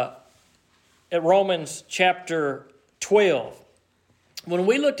Romans chapter 12. When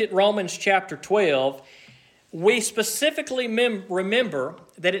we looked at Romans chapter 12, we specifically remember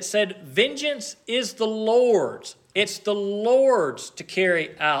that it said, vengeance is the Lord's. It's the Lord's to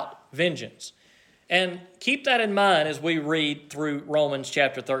carry out vengeance. And keep that in mind as we read through Romans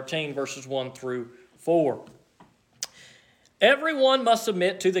chapter 13, verses 1 through 4. Everyone must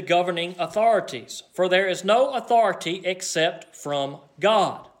submit to the governing authorities, for there is no authority except from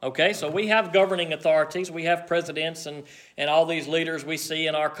God. Okay, so we have governing authorities. We have presidents and all these leaders we see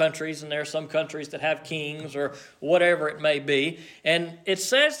in our countries, and there are some countries that have kings or whatever it may be. And it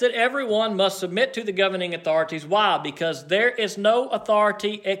says that everyone must submit to the governing authorities. Why? Because there is no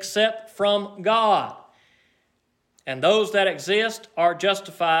authority except from God. And those that exist are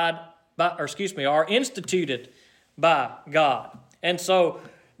are instituted by God. And so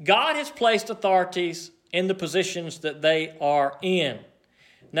God has placed authorities in the positions that they are in.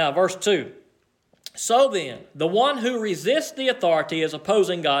 Now, verse 2. So then, the one who resists the authority is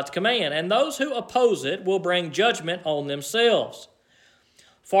opposing God's command, and those who oppose it will bring judgment on themselves.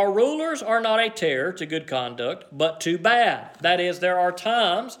 For rulers are not a terror to good conduct, but to bad. That is, there are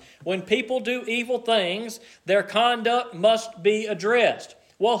times when people do evil things, their conduct must be addressed.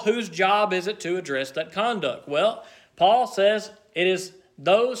 Well, whose job is it to address that conduct? Well, Paul says it is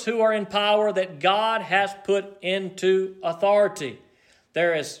those who are in power that God has put into authority.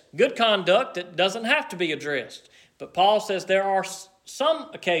 There is good conduct that doesn't have to be addressed. But Paul says there are some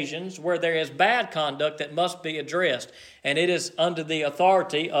occasions where there is bad conduct that must be addressed. And it is under the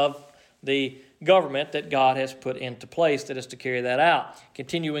authority of the government that God has put into place that is to carry that out.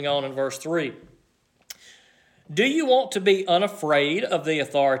 Continuing on in verse 3. Do you want to be unafraid of the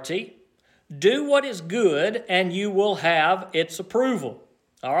authority? Do what is good, and you will have its approval.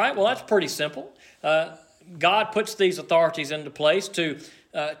 All right, well, that's pretty simple. God puts these authorities into place to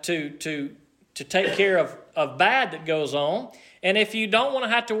take care of bad that goes on. And if you don't want to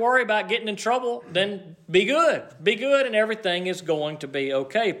have to worry about getting in trouble, then be good. Be good, and everything is going to be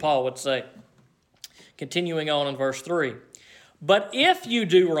okay, Paul would say. Continuing on in verse 3. But if you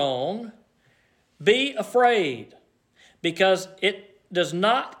do wrong, be afraid, because it does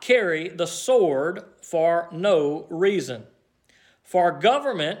not carry the sword for no reason. For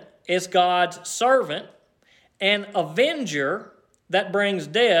government is God's servant, an avenger that brings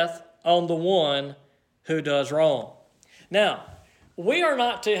death on the one who does wrong. Now, we are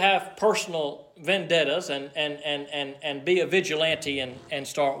not to have personal vendettas and be a vigilante and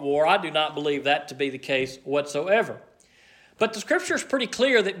start war. I do not believe that to be the case whatsoever. But the Scripture is pretty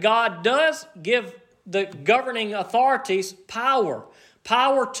clear that God does give the governing authorities power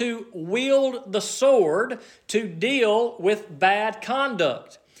to wield the sword to deal with bad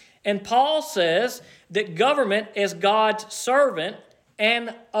conduct. And Paul says that government is God's servant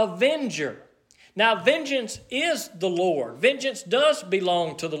and avenger. Now, vengeance is the Lord. Vengeance does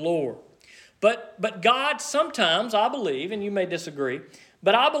belong to the Lord. But God sometimes, I believe, and you may disagree,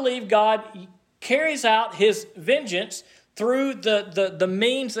 but I believe God carries out His vengeance through the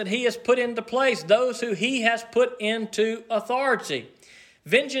means that He has put into place, those who He has put into authority.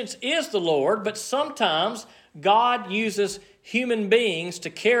 Vengeance is the Lord, but sometimes God uses human beings to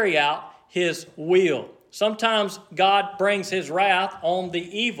carry out His will. Sometimes God brings His wrath on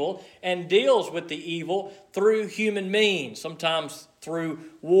the evil and deals with the evil through human means, sometimes through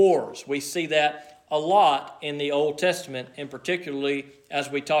wars. We see that a lot in the Old Testament, and particularly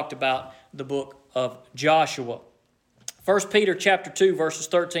as we talked about the book of Joshua. 1 Peter chapter 2, verses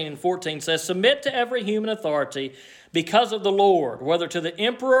 13 and 14 says, Submit to every human authority because of the Lord, whether to the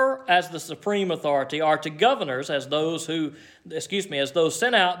emperor as the supreme authority, or to governors as those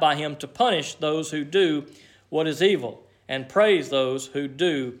sent out by him to punish those who do what is evil and praise those who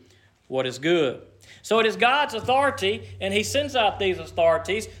do what is good. So it is God's authority, and He sends out these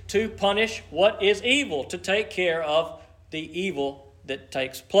authorities to punish what is evil, to take care of the evil that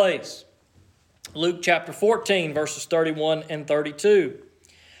takes place. Luke chapter 14, verses 31 and 32.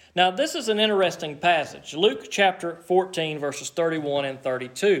 Now, this is an interesting passage. Luke chapter 14, verses 31 and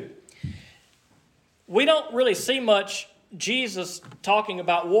 32. We don't really see much Jesus talking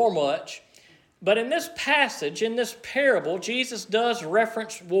about war much, but in this passage, in this parable, Jesus does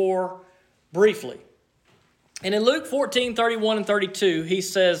reference war briefly. And in Luke 14, 31 and 32, He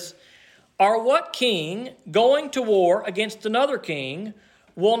says, Or what king, going to war against another king,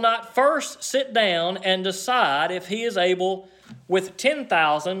 will not first sit down and decide if he is able with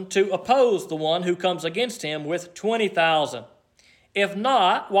 10,000 to oppose the one who comes against him with 20,000? If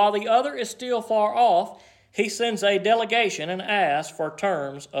not, while the other is still far off, he sends a delegation and asks for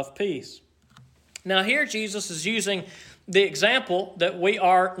terms of peace. Now here Jesus is using the example that we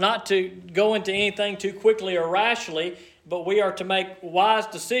are not to go into anything too quickly or rashly, but we are to make wise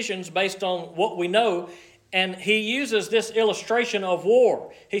decisions based on what we know. And he uses this illustration of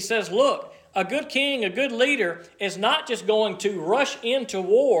war. He says, look, a good king, a good leader is not just going to rush into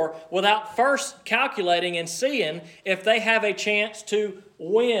war without first calculating and seeing if they have a chance to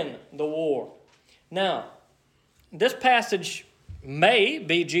win the war. Now, this passage may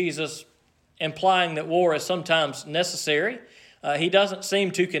be Jesus implying that war is sometimes necessary. He doesn't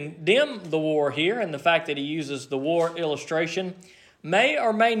seem to condemn the war here, and the fact that he uses the war illustration may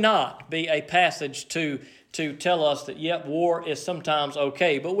or may not be a passage to tell us that, yep, war is sometimes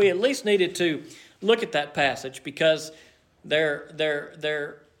okay. But we at least needed to look at that passage because it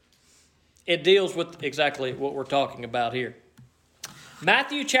deals with exactly what we're talking about here.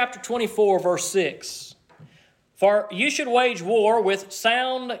 Matthew chapter 24, verse 6. For you should wage war with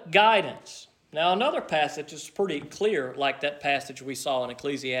sound guidance. Now, another passage is pretty clear, like that passage we saw in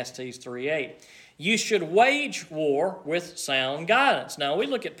Ecclesiastes 3:8. You should wage war with sound guidance. Now, we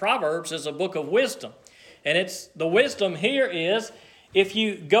look at Proverbs as a book of wisdom. And the wisdom here is, if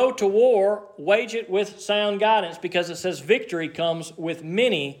you go to war, wage it with sound guidance, because it says victory comes with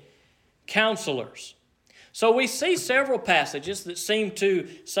many counselors. So we see several passages that seem to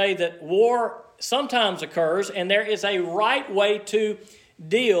say that war sometimes occurs, and there is a right way to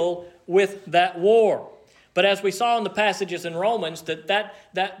deal with that war. But as we saw in the passages in Romans,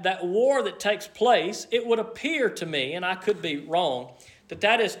 that war that takes place, it would appear to me, and I could be wrong,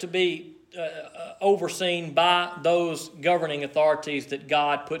 that is to be overseen by those governing authorities that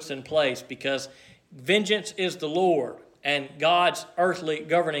God puts in place, because vengeance is the Lord, and God's earthly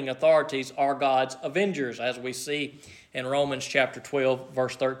governing authorities are God's avengers, as we see in Romans chapter 12,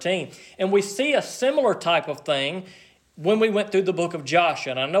 verse 13. And we see a similar type of thing when we went through the book of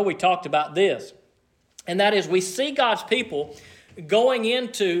Joshua, and I know we talked about this, and that is we see God's people going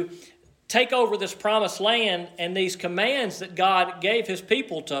into take over this promised land, and these commands that God gave his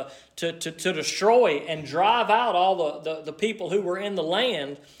people to destroy and drive out all the people who were in the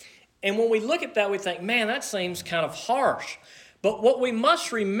land. And when we look at that, we think, man, that seems kind of harsh. But what we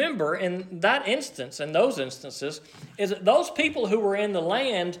must remember in that instance, in those instances, is that those people who were in the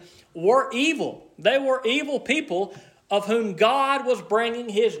land were evil. They were evil people of whom God was bringing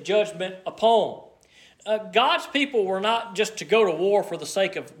his judgment upon. God's people were not just to go to war for the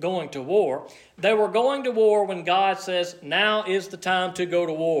sake of going to war. They were going to war when God says, now is the time to go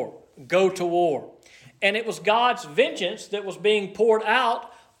to war. Go to war. And it was God's vengeance that was being poured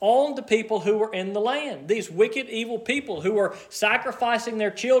out on the people who were in the land. These wicked, evil people who were sacrificing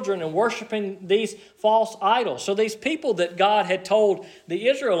their children and worshiping these false idols. So these people that God had told the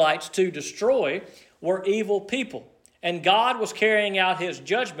Israelites to destroy were evil people. And God was carrying out his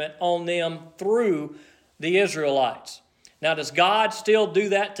judgment on them through the Israelites. Now, does God still do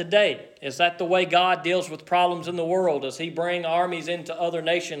that today? Is that the way God deals with problems in the world? Does he bring armies into other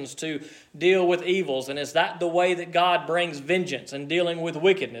nations to deal with evils? And is that the way that God brings vengeance and dealing with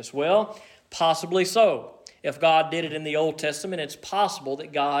wickedness? Well, possibly so. If God did it in the Old Testament, it's possible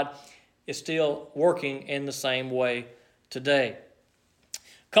that God is still working in the same way today.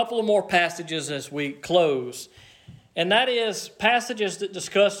 A couple of more passages as we close. And that is passages that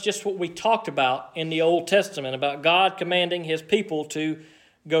discuss just what we talked about in the Old Testament, about God commanding his people to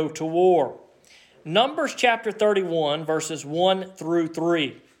go to war. Numbers chapter 31, verses 1 through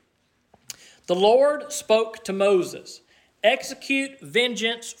 3. The Lord spoke to Moses, execute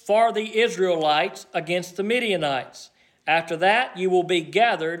vengeance for the Israelites against the Midianites. After that, you will be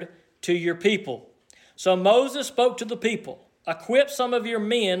gathered to your people. So Moses spoke to the people, equip some of your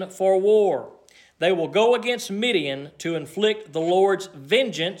men for war. They will go against Midian to inflict the Lord's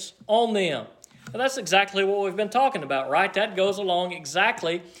vengeance on them. Now, that's exactly what we've been talking about, right? That goes along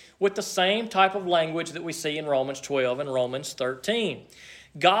exactly with the same type of language that we see in Romans 12 and Romans 13.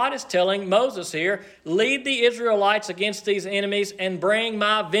 God is telling Moses here, lead the Israelites against these enemies and bring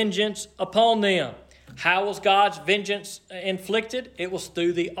my vengeance upon them. How was God's vengeance inflicted? It was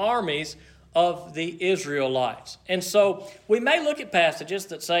through the armies of the Israelites. And so we may look at passages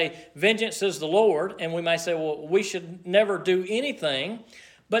that say vengeance is the Lord, and we may say, well, we should never do anything.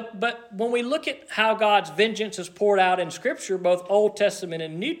 But when we look at how God's vengeance is poured out in Scripture, both Old Testament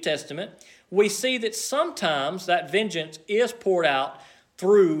and New Testament, we see that sometimes that vengeance is poured out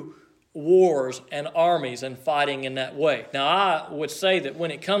through wars and armies and fighting in that way. Now, I would say that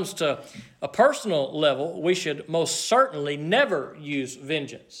when it comes to a personal level, we should most certainly never use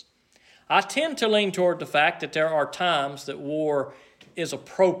vengeance. I tend to lean toward the fact that there are times that war is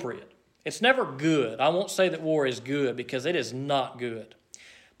appropriate. It's never good. I won't say that war is good because it is not good.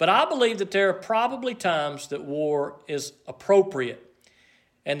 But I believe that there are probably times that war is appropriate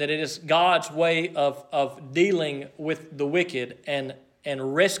and that it is God's way of dealing with the wicked and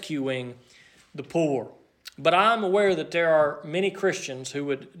rescuing the poor. But I'm aware that there are many Christians who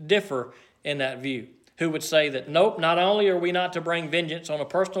would differ in that view, who would say that, nope, not only are we not to bring vengeance on a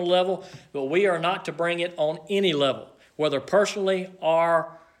personal level, but we are not to bring it on any level, whether personally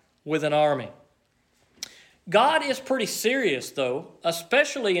or with an army. God is pretty serious, though,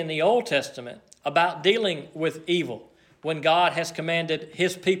 especially in the Old Testament, about dealing with evil, when God has commanded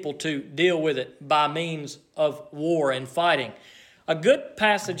His people to deal with it by means of war and fighting. A good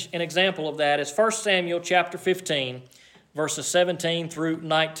passage and example of that is 1 Samuel chapter 15, verses 17 through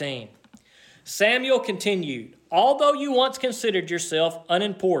 19. Samuel continued, "Although you once considered yourself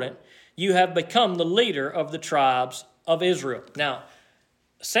unimportant, you have become the leader of the tribes of Israel." Now,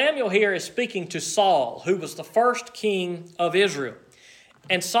 Samuel here is speaking to Saul, who was the first king of Israel.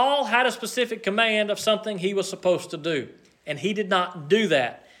 And Saul had a specific command of something he was supposed to do, and he did not do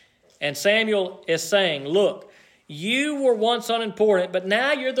that. And Samuel is saying, look, you were once unimportant, but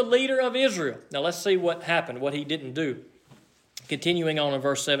now you're the leader of Israel. Now let's see what happened, what he didn't do. Continuing on in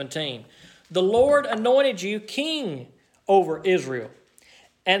verse 17. "The Lord anointed you king over Israel,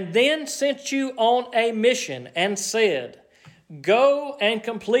 and then sent you on a mission and said, 'Go and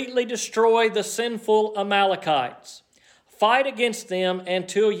completely destroy the sinful Amalekites. Fight against them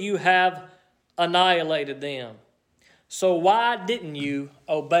until you have annihilated them.' So why didn't you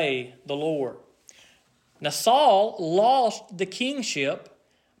obey the Lord?" Now Saul lost the kingship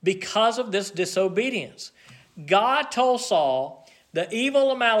because of this disobedience. God told Saul, the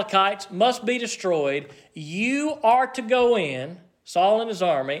evil Amalekites must be destroyed. You are to go in, Saul and his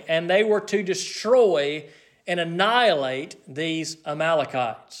army, and they were to destroy and annihilate these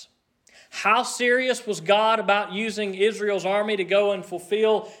Amalekites. How serious was God about using Israel's army to go and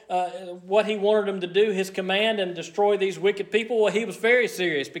fulfill what He wanted them to do, His command, and destroy these wicked people? Well, He was very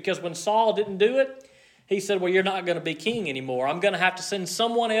serious, because when Saul didn't do it, He said, well, you're not going to be king anymore. I'm going to have to send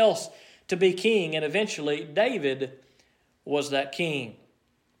someone else to be king. And eventually David was that king.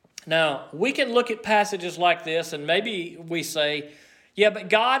 Now, we can look at passages like this and maybe we say, yeah, but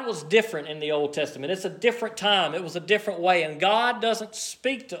God was different in the Old Testament. It's a different time. It was a different way. And God doesn't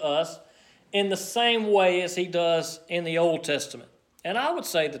speak to us in the same way as He does in the Old Testament. And I would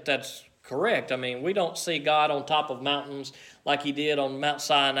say that that's correct. I mean, we don't see God on top of mountains like He did on Mount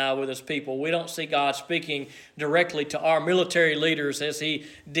Sinai with His people. We don't see God speaking directly to our military leaders as He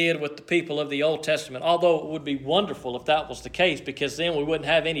did with the people of the Old Testament, although it would be wonderful if that was the case, because then we wouldn't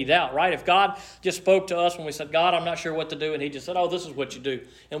have any doubt, right? If God just spoke to us when we said, God, I'm not sure what to do, and He just said, oh, this is what you do,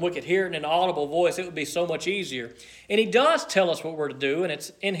 and we could hear it in an audible voice, it would be so much easier. And He does tell us what we're to do, and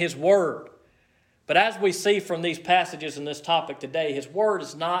it's in His Word. But as we see from these passages in this topic today, His Word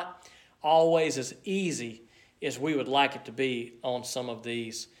is not always as easy as we would like it to be on some of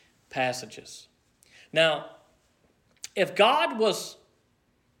these passages. Now, if God was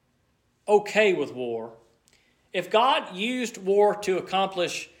okay with war, if God used war to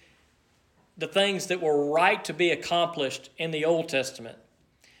accomplish the things that were right to be accomplished in the Old Testament,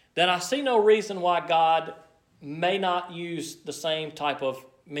 then I see no reason why God may not use the same type of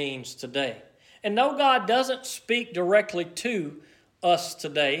means today. And no, God doesn't speak directly to us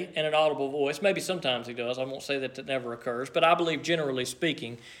today in an audible voice. Maybe sometimes He does. I won't say that never occurs. But I believe generally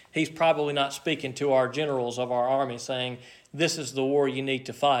speaking, He's probably not speaking to our generals of our army saying, this is the war you need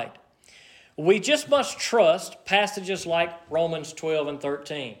to fight. We just must trust passages like Romans 12 and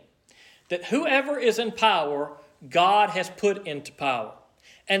 13. That whoever is in power, God has put into power.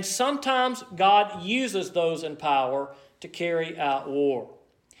 And sometimes God uses those in power to carry out war.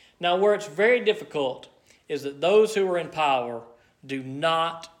 Now, where it's very difficult is that those who are in power do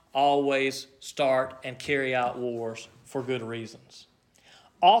not always start and carry out wars for good reasons.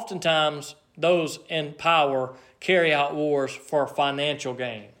 Oftentimes, those in power carry out wars for financial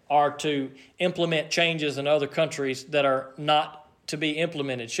gain or to implement changes in other countries that are not to be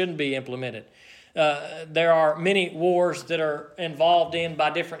implemented, shouldn't be implemented. There are many wars that are involved in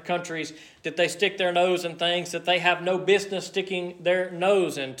by different countries that they stick their nose in things that they have no business sticking their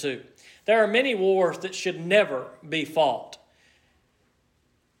nose into. There are many wars that should never be fought.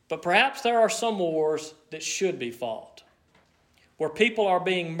 But perhaps there are some wars that should be fought, where people are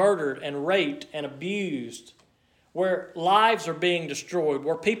being murdered and raped and abused, where lives are being destroyed,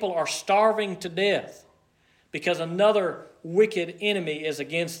 where people are starving to death because another wicked enemy is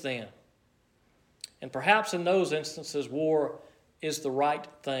against them. And perhaps in those instances, war is the right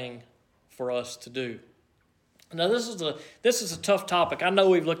thing for us to do. Now, this is a tough topic. I know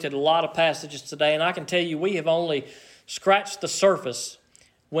we've looked at a lot of passages today, and I can tell you we have only scratched the surface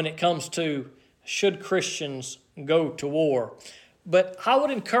when it comes to should Christians go to war. But I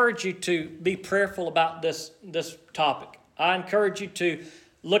would encourage you to be prayerful about this topic. I encourage you to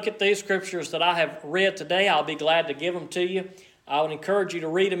look at these scriptures that I have read today. I'll be glad to give them to you. I would encourage you to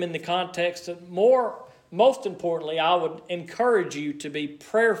read them in the context. Most importantly, I would encourage you to be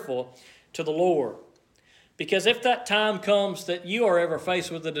prayerful to the Lord. Because if that time comes that you are ever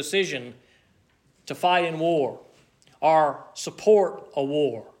faced with a decision to fight in war, or support a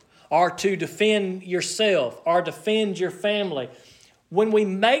war, or to defend yourself, or defend your family, when we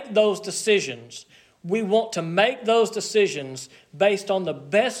make those decisions, we want to make those decisions based on the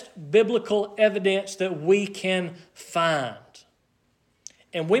best biblical evidence that we can find.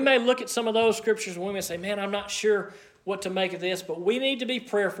 And we may look at some of those scriptures and we may say, man, I'm not sure what to make of this, but we need to be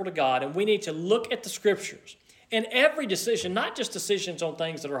prayerful to God, and we need to look at the scriptures. And every decision, not just decisions on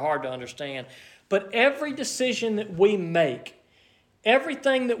things that are hard to understand, but every decision that we make,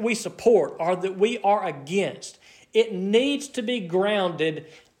 everything that we support or that we are against, it needs to be grounded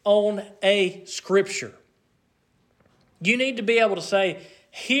on a scripture. You need to be able to say,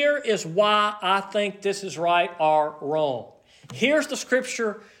 here is why I think this is right or wrong. Here's the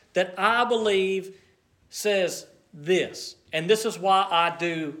scripture that I believe says this, and this is why I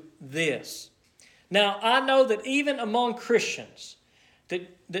do this. Now, I know that even among Christians,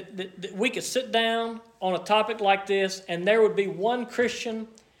 that we could sit down on a topic like this, and there would be one Christian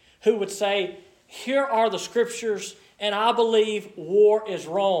who would say, here are the scriptures, and I believe war is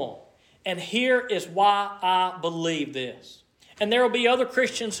wrong. And here is why I believe this. And there will be other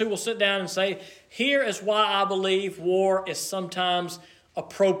Christians who will sit down and say, here is why I believe war is sometimes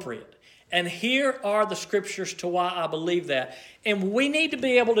appropriate. And here are the scriptures to why I believe that. And we need to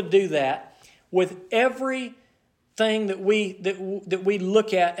be able to do that with everything that we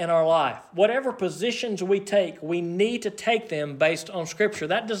look at in our life. Whatever positions we take, we need to take them based on Scripture.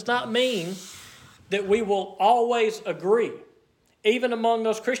 That does not mean that we will always agree. Even among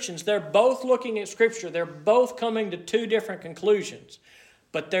those Christians, they're both looking at Scripture. They're both coming to two different conclusions.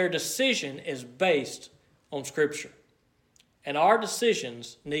 But their decision is based on Scripture. And our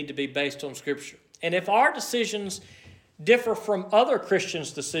decisions need to be based on Scripture. And if our decisions differ from other Christians'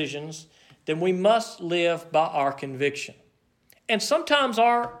 decisions, then we must live by our conviction. And sometimes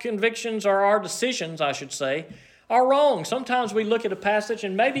our convictions, or our decisions, I should say, are wrong. Sometimes we look at a passage,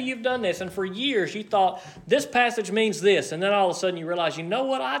 and maybe you've done this, and for years you thought, this passage means this, and then all of a sudden you realize, you know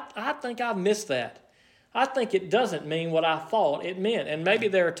what, I think I've missed that. I think it doesn't mean what I thought it meant. And maybe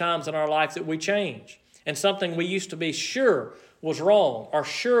there are times in our life that we change, and something we used to be sure was wrong or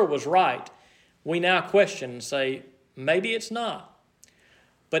sure was right, we now question and say, maybe it's not.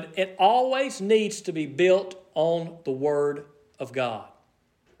 But it always needs to be built on the Word of God.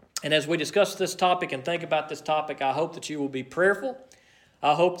 And as we discuss this topic and think about this topic, I hope that you will be prayerful.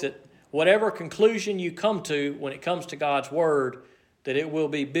 I hope that whatever conclusion you come to when it comes to God's Word, that it will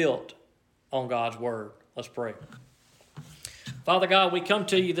be built on God's Word. Let's pray. Father God, we come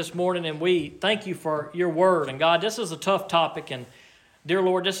to you this morning and we thank you for your Word. And God, this is a tough topic, and dear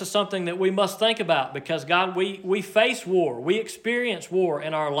Lord, this is something that we must think about because, God, we face war. We experience war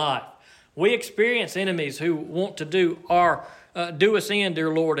in our life. We experience enemies who want to do us in,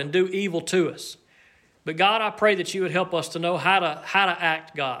 dear Lord, and do evil to us. But, God, I pray that you would help us to know how to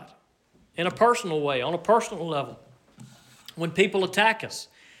act, God, in a personal way, on a personal level. When people attack us,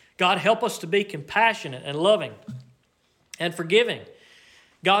 God, help us to be compassionate and loving and forgiving.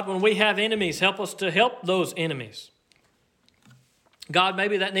 God, when we have enemies, help us to help those enemies. God,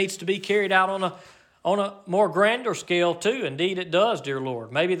 maybe that needs to be carried out on a more grander scale too. Indeed it does, dear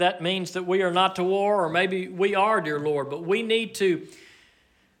Lord. Maybe that means that we are not to war, or maybe we are, dear Lord. But we need to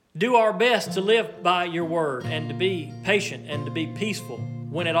do our best to live by your word and to be patient and to be peaceful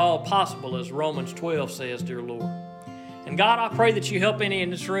when at all possible, as Romans 12 says, dear Lord. And God, I pray that you help any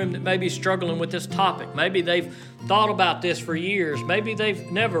in this room that may be struggling with this topic. Maybe they've thought about this for years. Maybe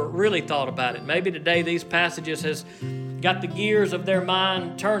they've never really thought about it. Maybe today these passages has got the gears of their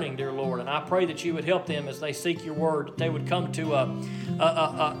mind turning, dear Lord. And I pray that you would help them as they seek your word, that they would come to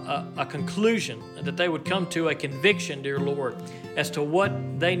a conclusion, that they would come to a conviction, dear Lord, as to what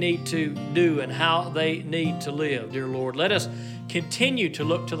they need to do and how they need to live, dear Lord. Let us continue to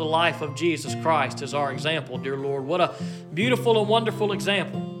look to the life of Jesus Christ as our example, dear Lord. What a beautiful and wonderful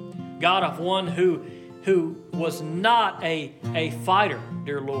example, God, of one who was not a fighter,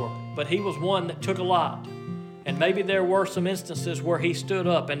 dear Lord, but he was one that took a lot. And maybe there were some instances where he stood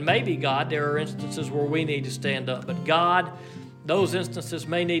up, and maybe, God, there are instances where we need to stand up. But God, those instances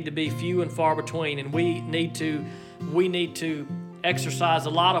may need to be few and far between, and we need to exercise a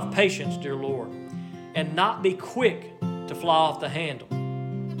lot of patience, dear Lord, and not be quick to fly off the handle.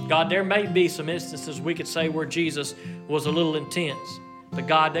 God, there may be some instances we could say where Jesus was a little intense, but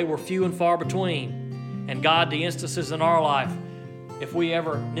God, they were few and far between. And God, the instances in our life, if we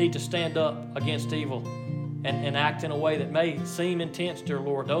ever need to stand up against evil and act in a way that may seem intense, dear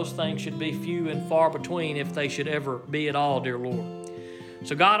Lord, those things should be few and far between if they should ever be at all, dear Lord.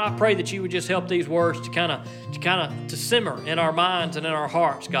 So God, I pray that you would just help these words to simmer in our minds and in our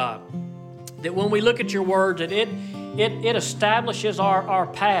hearts, God. That when we look at your words, that it establishes our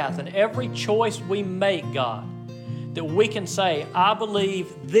path, and every choice we make, God, that we can say, I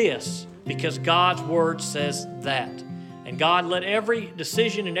believe this because God's word says that. And God, let every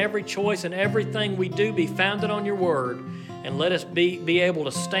decision and every choice and everything we do be founded on your word, and let us be able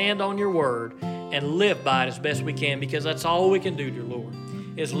to stand on your word and live by it as best we can, because that's all we can do, dear Lord,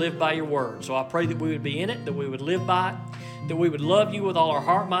 is live by your word. So I pray that we would be in it, that we would live by it, that we would love you with all our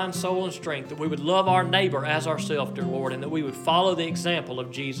heart, mind, soul, and strength, that we would love our neighbor as ourselves, dear Lord, and that we would follow the example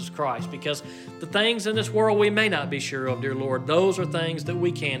of Jesus Christ, because the things in this world we may not be sure of, dear Lord, those are things that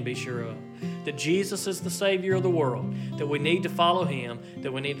we can be sure of. That Jesus is the Savior of the world, that we need to follow Him,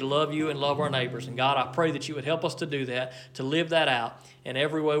 that we need to love you and love our neighbors. And God, I pray that you would help us to do that, to live that out in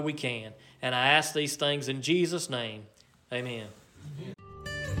every way we can. And I ask these things in Jesus' name. Amen.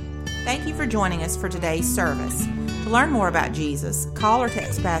 Thank you for joining us for today's service. To learn more about Jesus, call or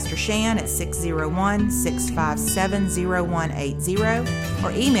text Pastor Shan at 601-657-0180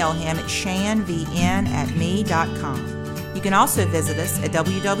 or email him at shanvn@me.com. You can also visit us at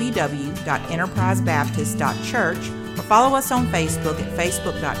www.enterprisebaptist.church or follow us on Facebook at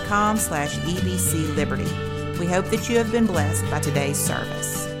facebook.com/EBC Liberty. We hope that you have been blessed by today's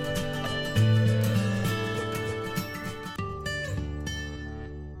service.